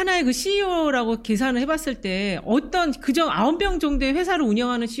하나의 그 CEO라고 계산을 해봤을 때 어떤 그저 9명 정도의 회사를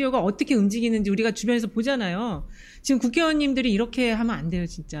운영하는 CEO가 어떻게 움직이는지 우리가 주변에서 보잖아요. 지금 국회의원님들이 이렇게 하면 안 돼요,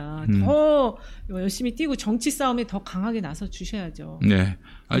 진짜. 더 열심히 뛰고 정치 싸움에 더 강하게 나서 주셔야죠. 네,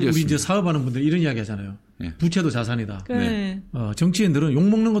 알겠습니다. 우리 이제 사업하는 분들 이런 이야기 하잖아요. 네. 부채도 자산이다. 네. 정치인들은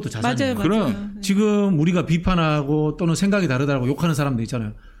욕먹는 것도 자산이에요. 맞아요. 그럼 지금 우리가 비판하고 또는 생각이 다르다고 욕하는 사람들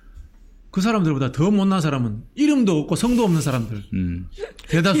있잖아요. 그 사람들보다 더 못난 사람은 이름도 없고 성도 없는 사람들.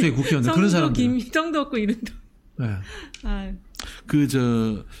 대다수의 국회의원들 그런 사람들. 성도 없고 이름도. 네.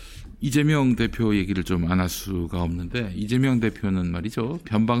 이재명 대표 얘기를 좀 안 할 수가 없는데 이재명 대표는 말이죠.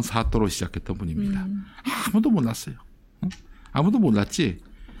 변방 사또로 시작했던 분입니다. 아무도 몰랐어요. 아무도 몰랐지.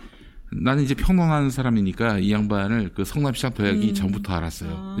 나는 이제 평론하는 사람이니까 이 양반을 그 성남시장 도약이 전부터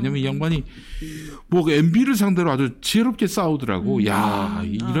알았어요. 왜냐면 이 양반이 뭐 MB를 상대로 아주 지혜롭게 싸우더라고. 야,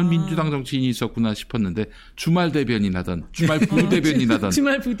 이런 민주당 정치인이 있었구나 싶었는데 주말 대변이 나던 주말 부대변이 나던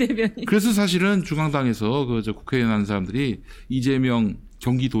주말 부대변이. 그래서 사실은 중앙당에서 그 저 국회의원 하는 사람들이 이재명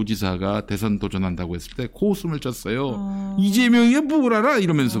경기도지사가 대선 도전한다고 했을 때 코웃음을 쳤어요. 이재명이 뭘 알아?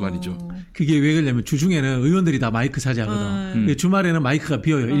 이러면서 말이죠. 그게 왜 그러냐면 주중에는 의원들이 다 마이크 차지하거든. 주말에는 마이크가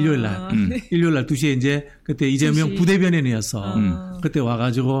비어요. 일요일 날. 일요일 날 2시에 이제 그때 이재명 2시. 부대변인이었어. 그때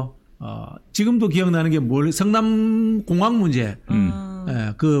와가지고 지금도 기억나는 게 성남공항 문제,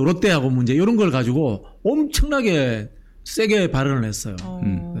 그 롯데하고 문제 이런 걸 가지고 엄청나게 세게 발언을 했어요.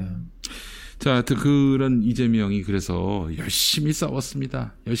 네. 자, 하여튼 그런 이재명이 그래서 열심히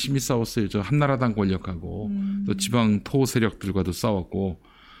싸웠습니다. 열심히 싸웠어요. 저 한나라당 권력하고 또 지방 토 세력들과도 싸웠고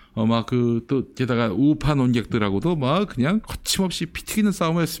막 또 게다가 우파 논객들하고도 막 그냥 거침없이 피 튀기는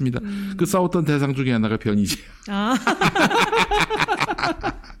싸움을 했습니다. 그 싸웠던 대상 중에 하나가 변희재.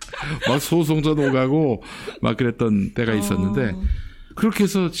 막 소송전 오가고 막 그랬던 때가 있었는데 그렇게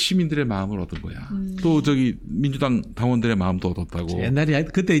해서 시민들의 마음을 얻은 거야. 또 저기 민주당 당원들의 마음도 얻었다고. 옛날에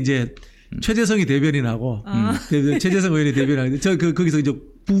그때 이제 최재성이 대변인하고 최재성 의원이 대변인하고 거기서 이제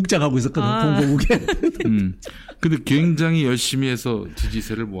부국장 하고 있었거든. 공보국에. 근데 굉장히 열심히 해서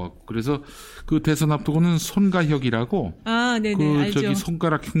지지세를 모았고 그래서 그 대선 앞두고는 손가혁이라고 네네, 그 알죠. 저기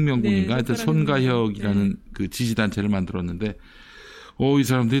손가락 혁명군인가 하여튼 손가혁이라는 네. 그 지지단체를 만들었는데 이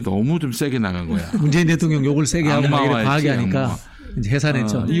사람들이 너무 좀 세게 나간 거야. 문재인 대통령 욕을 세게 하고 막 이렇게 과하게 하니까 이제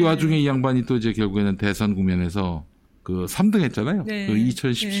해산했죠. 이 와중에 이 양반이 또 이제 결국에는 대선 국면에서 그 3등 했잖아요. 네. 그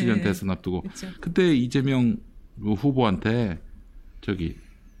 2017년 네. 대선 앞두고. 그쵸. 그때 이재명 후보한테 저기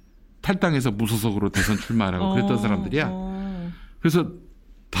탈당해서 무소속으로 대선 출마하라고 그랬던 사람들이야. 그래서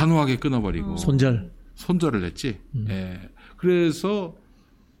단호하게 끊어버리고. 손절을 했지. 예. 그래서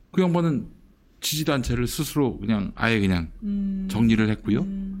그 양반은 지지단체를 스스로 그냥 아예 그냥 정리를 했고요.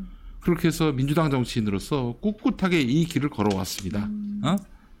 그렇게 해서 민주당 정치인으로서 꿋꿋하게 이 길을 걸어왔습니다.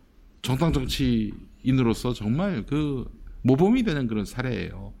 정당 정치인으로서 정말 그 모범이 되는 그런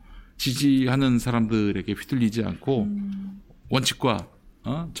사례예요. 지지하는 사람들에게 휘둘리지 않고 원칙과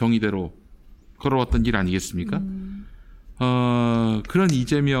정의대로 걸어왔던 길 아니겠습니까? 그런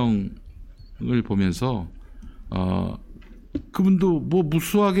이재명을 보면서 그분도 뭐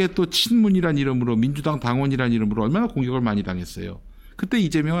무수하게 또 친문이란 이름으로 민주당 당원이란 이름으로 얼마나 공격을 많이 당했어요. 그때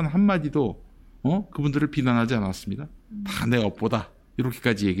이재명은 한마디도 그분들을 비난하지 않았습니다. 다 내 업보다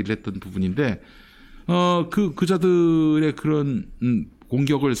이렇게까지 얘기를 했던 부분인데 그자들의 그런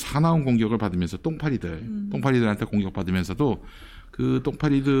공격을 사나운 공격을 받으면서 똥파리들한테 공격받으면서도 그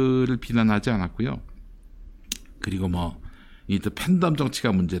똥파리들을 비난하지 않았고요. 그리고 이 팬덤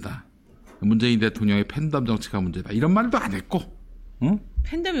정치가 문제다. 문재인 대통령의 팬덤 정치가 문제다. 이런 말도 안 했고.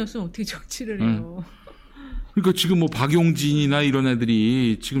 팬덤이 없으면 어떻게 정치를 해요. 그러니까 지금 박용진이나 이런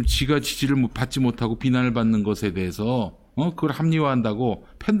애들이 지금 지가 지지를 받지 못하고 비난을 받는 것에 대해서 그걸 합리화한다고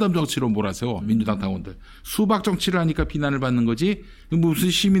팬덤 정치로 몰아세워 민주당 당원들. 수박 정치를 하니까 비난을 받는 거지. 무슨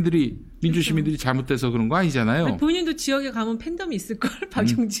민주 시민들이 잘못돼서 그런 거 아니잖아요. 아니, 본인도 지역에 가면 팬덤이 있을 걸.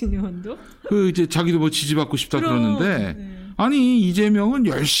 박용진 의원도. 이제 자기도 지지받고 싶다 그러는데. 네. 아니 이재명은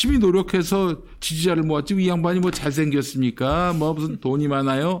열심히 노력해서 지지자를 모았지 이 양반이 잘생겼습니까? 무슨 돈이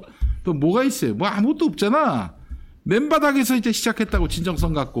많아요? 또 뭐가 있어요? 아무것도 없잖아. 맨바닥에서 이제 시작했다고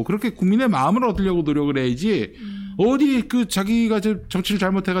진정성 갖고 그렇게 국민의 마음을 얻으려고 노력을 해야지. 어디 자기가 정치를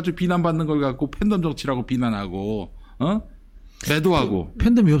잘못해가지고 비난받는 걸 갖고 팬덤 정치라고 비난하고 매도하고.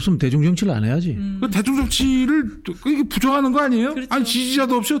 팬덤이 없으면 대중 정치를 안 해야지. 대중 정치를 이게 부정하는 거 아니에요? 그렇죠. 아니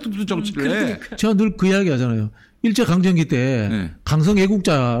지지자도 없이 어떻게 무슨 정치를 해? 제가 늘 그 이야기 하잖아요. 일제 강점기 때 강성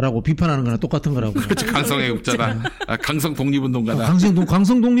애국자라고 비판하는 거나 똑같은 거라고. 그렇지. 강성 애국자다. 강성 독립운동가다.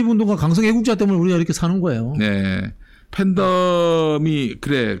 강성 독립운동가, 강성 애국자 때문에 우리가 이렇게 사는 거예요. 네. 팬덤이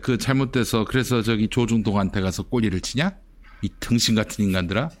잘못돼서 그래서 저기 조중동한테 가서 꼬리를 치냐? 이 등신 같은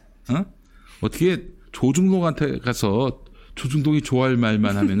인간들아. 어떻게 조중동한테 가서 조중동이 좋아할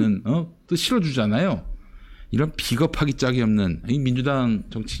말만 하면은 또 실어주잖아요. 이런 비겁하기 짝이 없는 이 민주당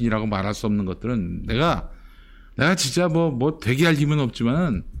정치인이라고 말할 수 없는 것들은 내가 진짜 되게 할 힘은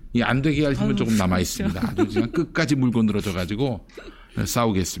없지만은 이 안 되게 할 힘은 조금 남아 있습니다. 아주 그냥 끝까지 물고 늘어져 가지고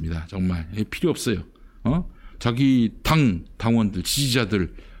싸우겠습니다. 정말 필요 없어요. 자기 당원들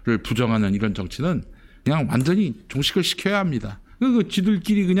지지자들을 부정하는 이런 정치는 그냥 완전히 종식을 시켜야 합니다.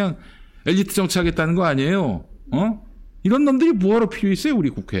 지들끼리 그냥 엘리트 정치하겠다는 거 아니에요. 이런 놈들이 뭐하러 필요 있어요 우리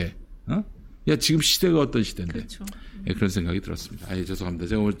국회에. 야 지금 시대가 어떤 시대인데. 그렇죠. 그런 생각이 들었습니다. 죄송합니다.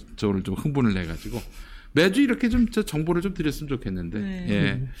 제가 오늘 좀 흥분을 내가지고 매주 이렇게 좀 정보를 좀 드렸으면 좋겠는데. 네.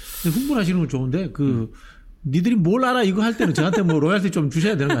 예. 흥분하시는 건 좋은데 니들이 뭘 알아 이거 할 때는 저한테 뭐 로얄티 좀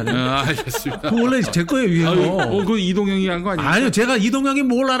주셔야 되는 거 아니에요? 알겠습니다. 그 원래 제 거예요, 유행어. 그 이동형이 한 거 아니에요? 아니요, 제가 이동형이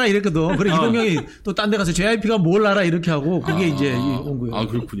뭘 알아 이랬거든. 그래 이동형이 또 딴 데 가서 JYP가 뭘 알아 이렇게 하고 그게 이제 온 거예요.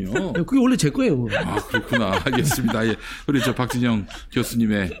 그렇군요. 그게 원래 제 거예요. 그렇구나. 알겠습니다. 예. 우리 저 박진영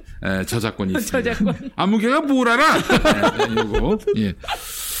교수님의 저작권이 있습니다. 저작권. 안무개가 뭘 알아? 이거. 예.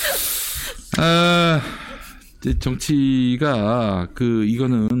 정치가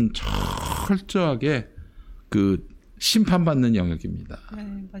이거는 철저하게 심판받는 영역입니다. 네,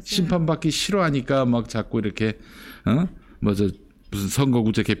 맞아요. 심판받기 싫어하니까 막 자꾸 이렇게 무슨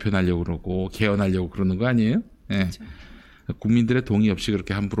선거구제 개편하려고 그러고 개헌하려고 그러는 거 아니에요? 예. 그렇죠. 국민들의 동의 없이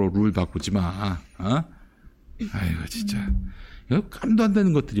그렇게 함부로 룰 바꾸지 마. 아이고 진짜. 이거 감도 안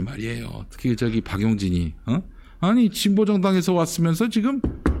되는 것들이 말이에요. 특히 박용진이 아니 진보 정당에서 왔으면서 지금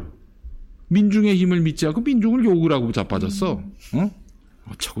민중의 힘을 믿지 않고 민중을 욕을 하고 자빠졌어.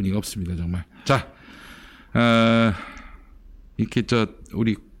 어처구니가 없습니다 정말. 자, 이렇게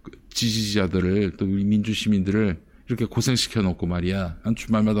우리 지지자들을 또 우리 민주 시민들을 이렇게 고생시켜 놓고 말이야.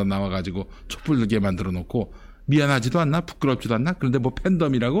 주말마다 나와가지고 촛불 들게 만들어 놓고 미안하지도 않나 부끄럽지도 않나. 그런데 뭐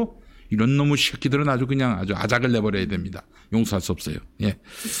팬덤이라고 이런 놈의 새끼들은 아주 그냥 아주 아작을 내버려야 됩니다. 용서할 수 없어요. 예.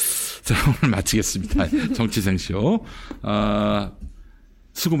 자 오늘 마치겠습니다. 정치생쇼.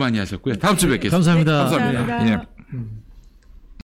 수고 많이 하셨고요. 다음 주에 뵙겠습니다. 감사합니다. 감사합니다. 예.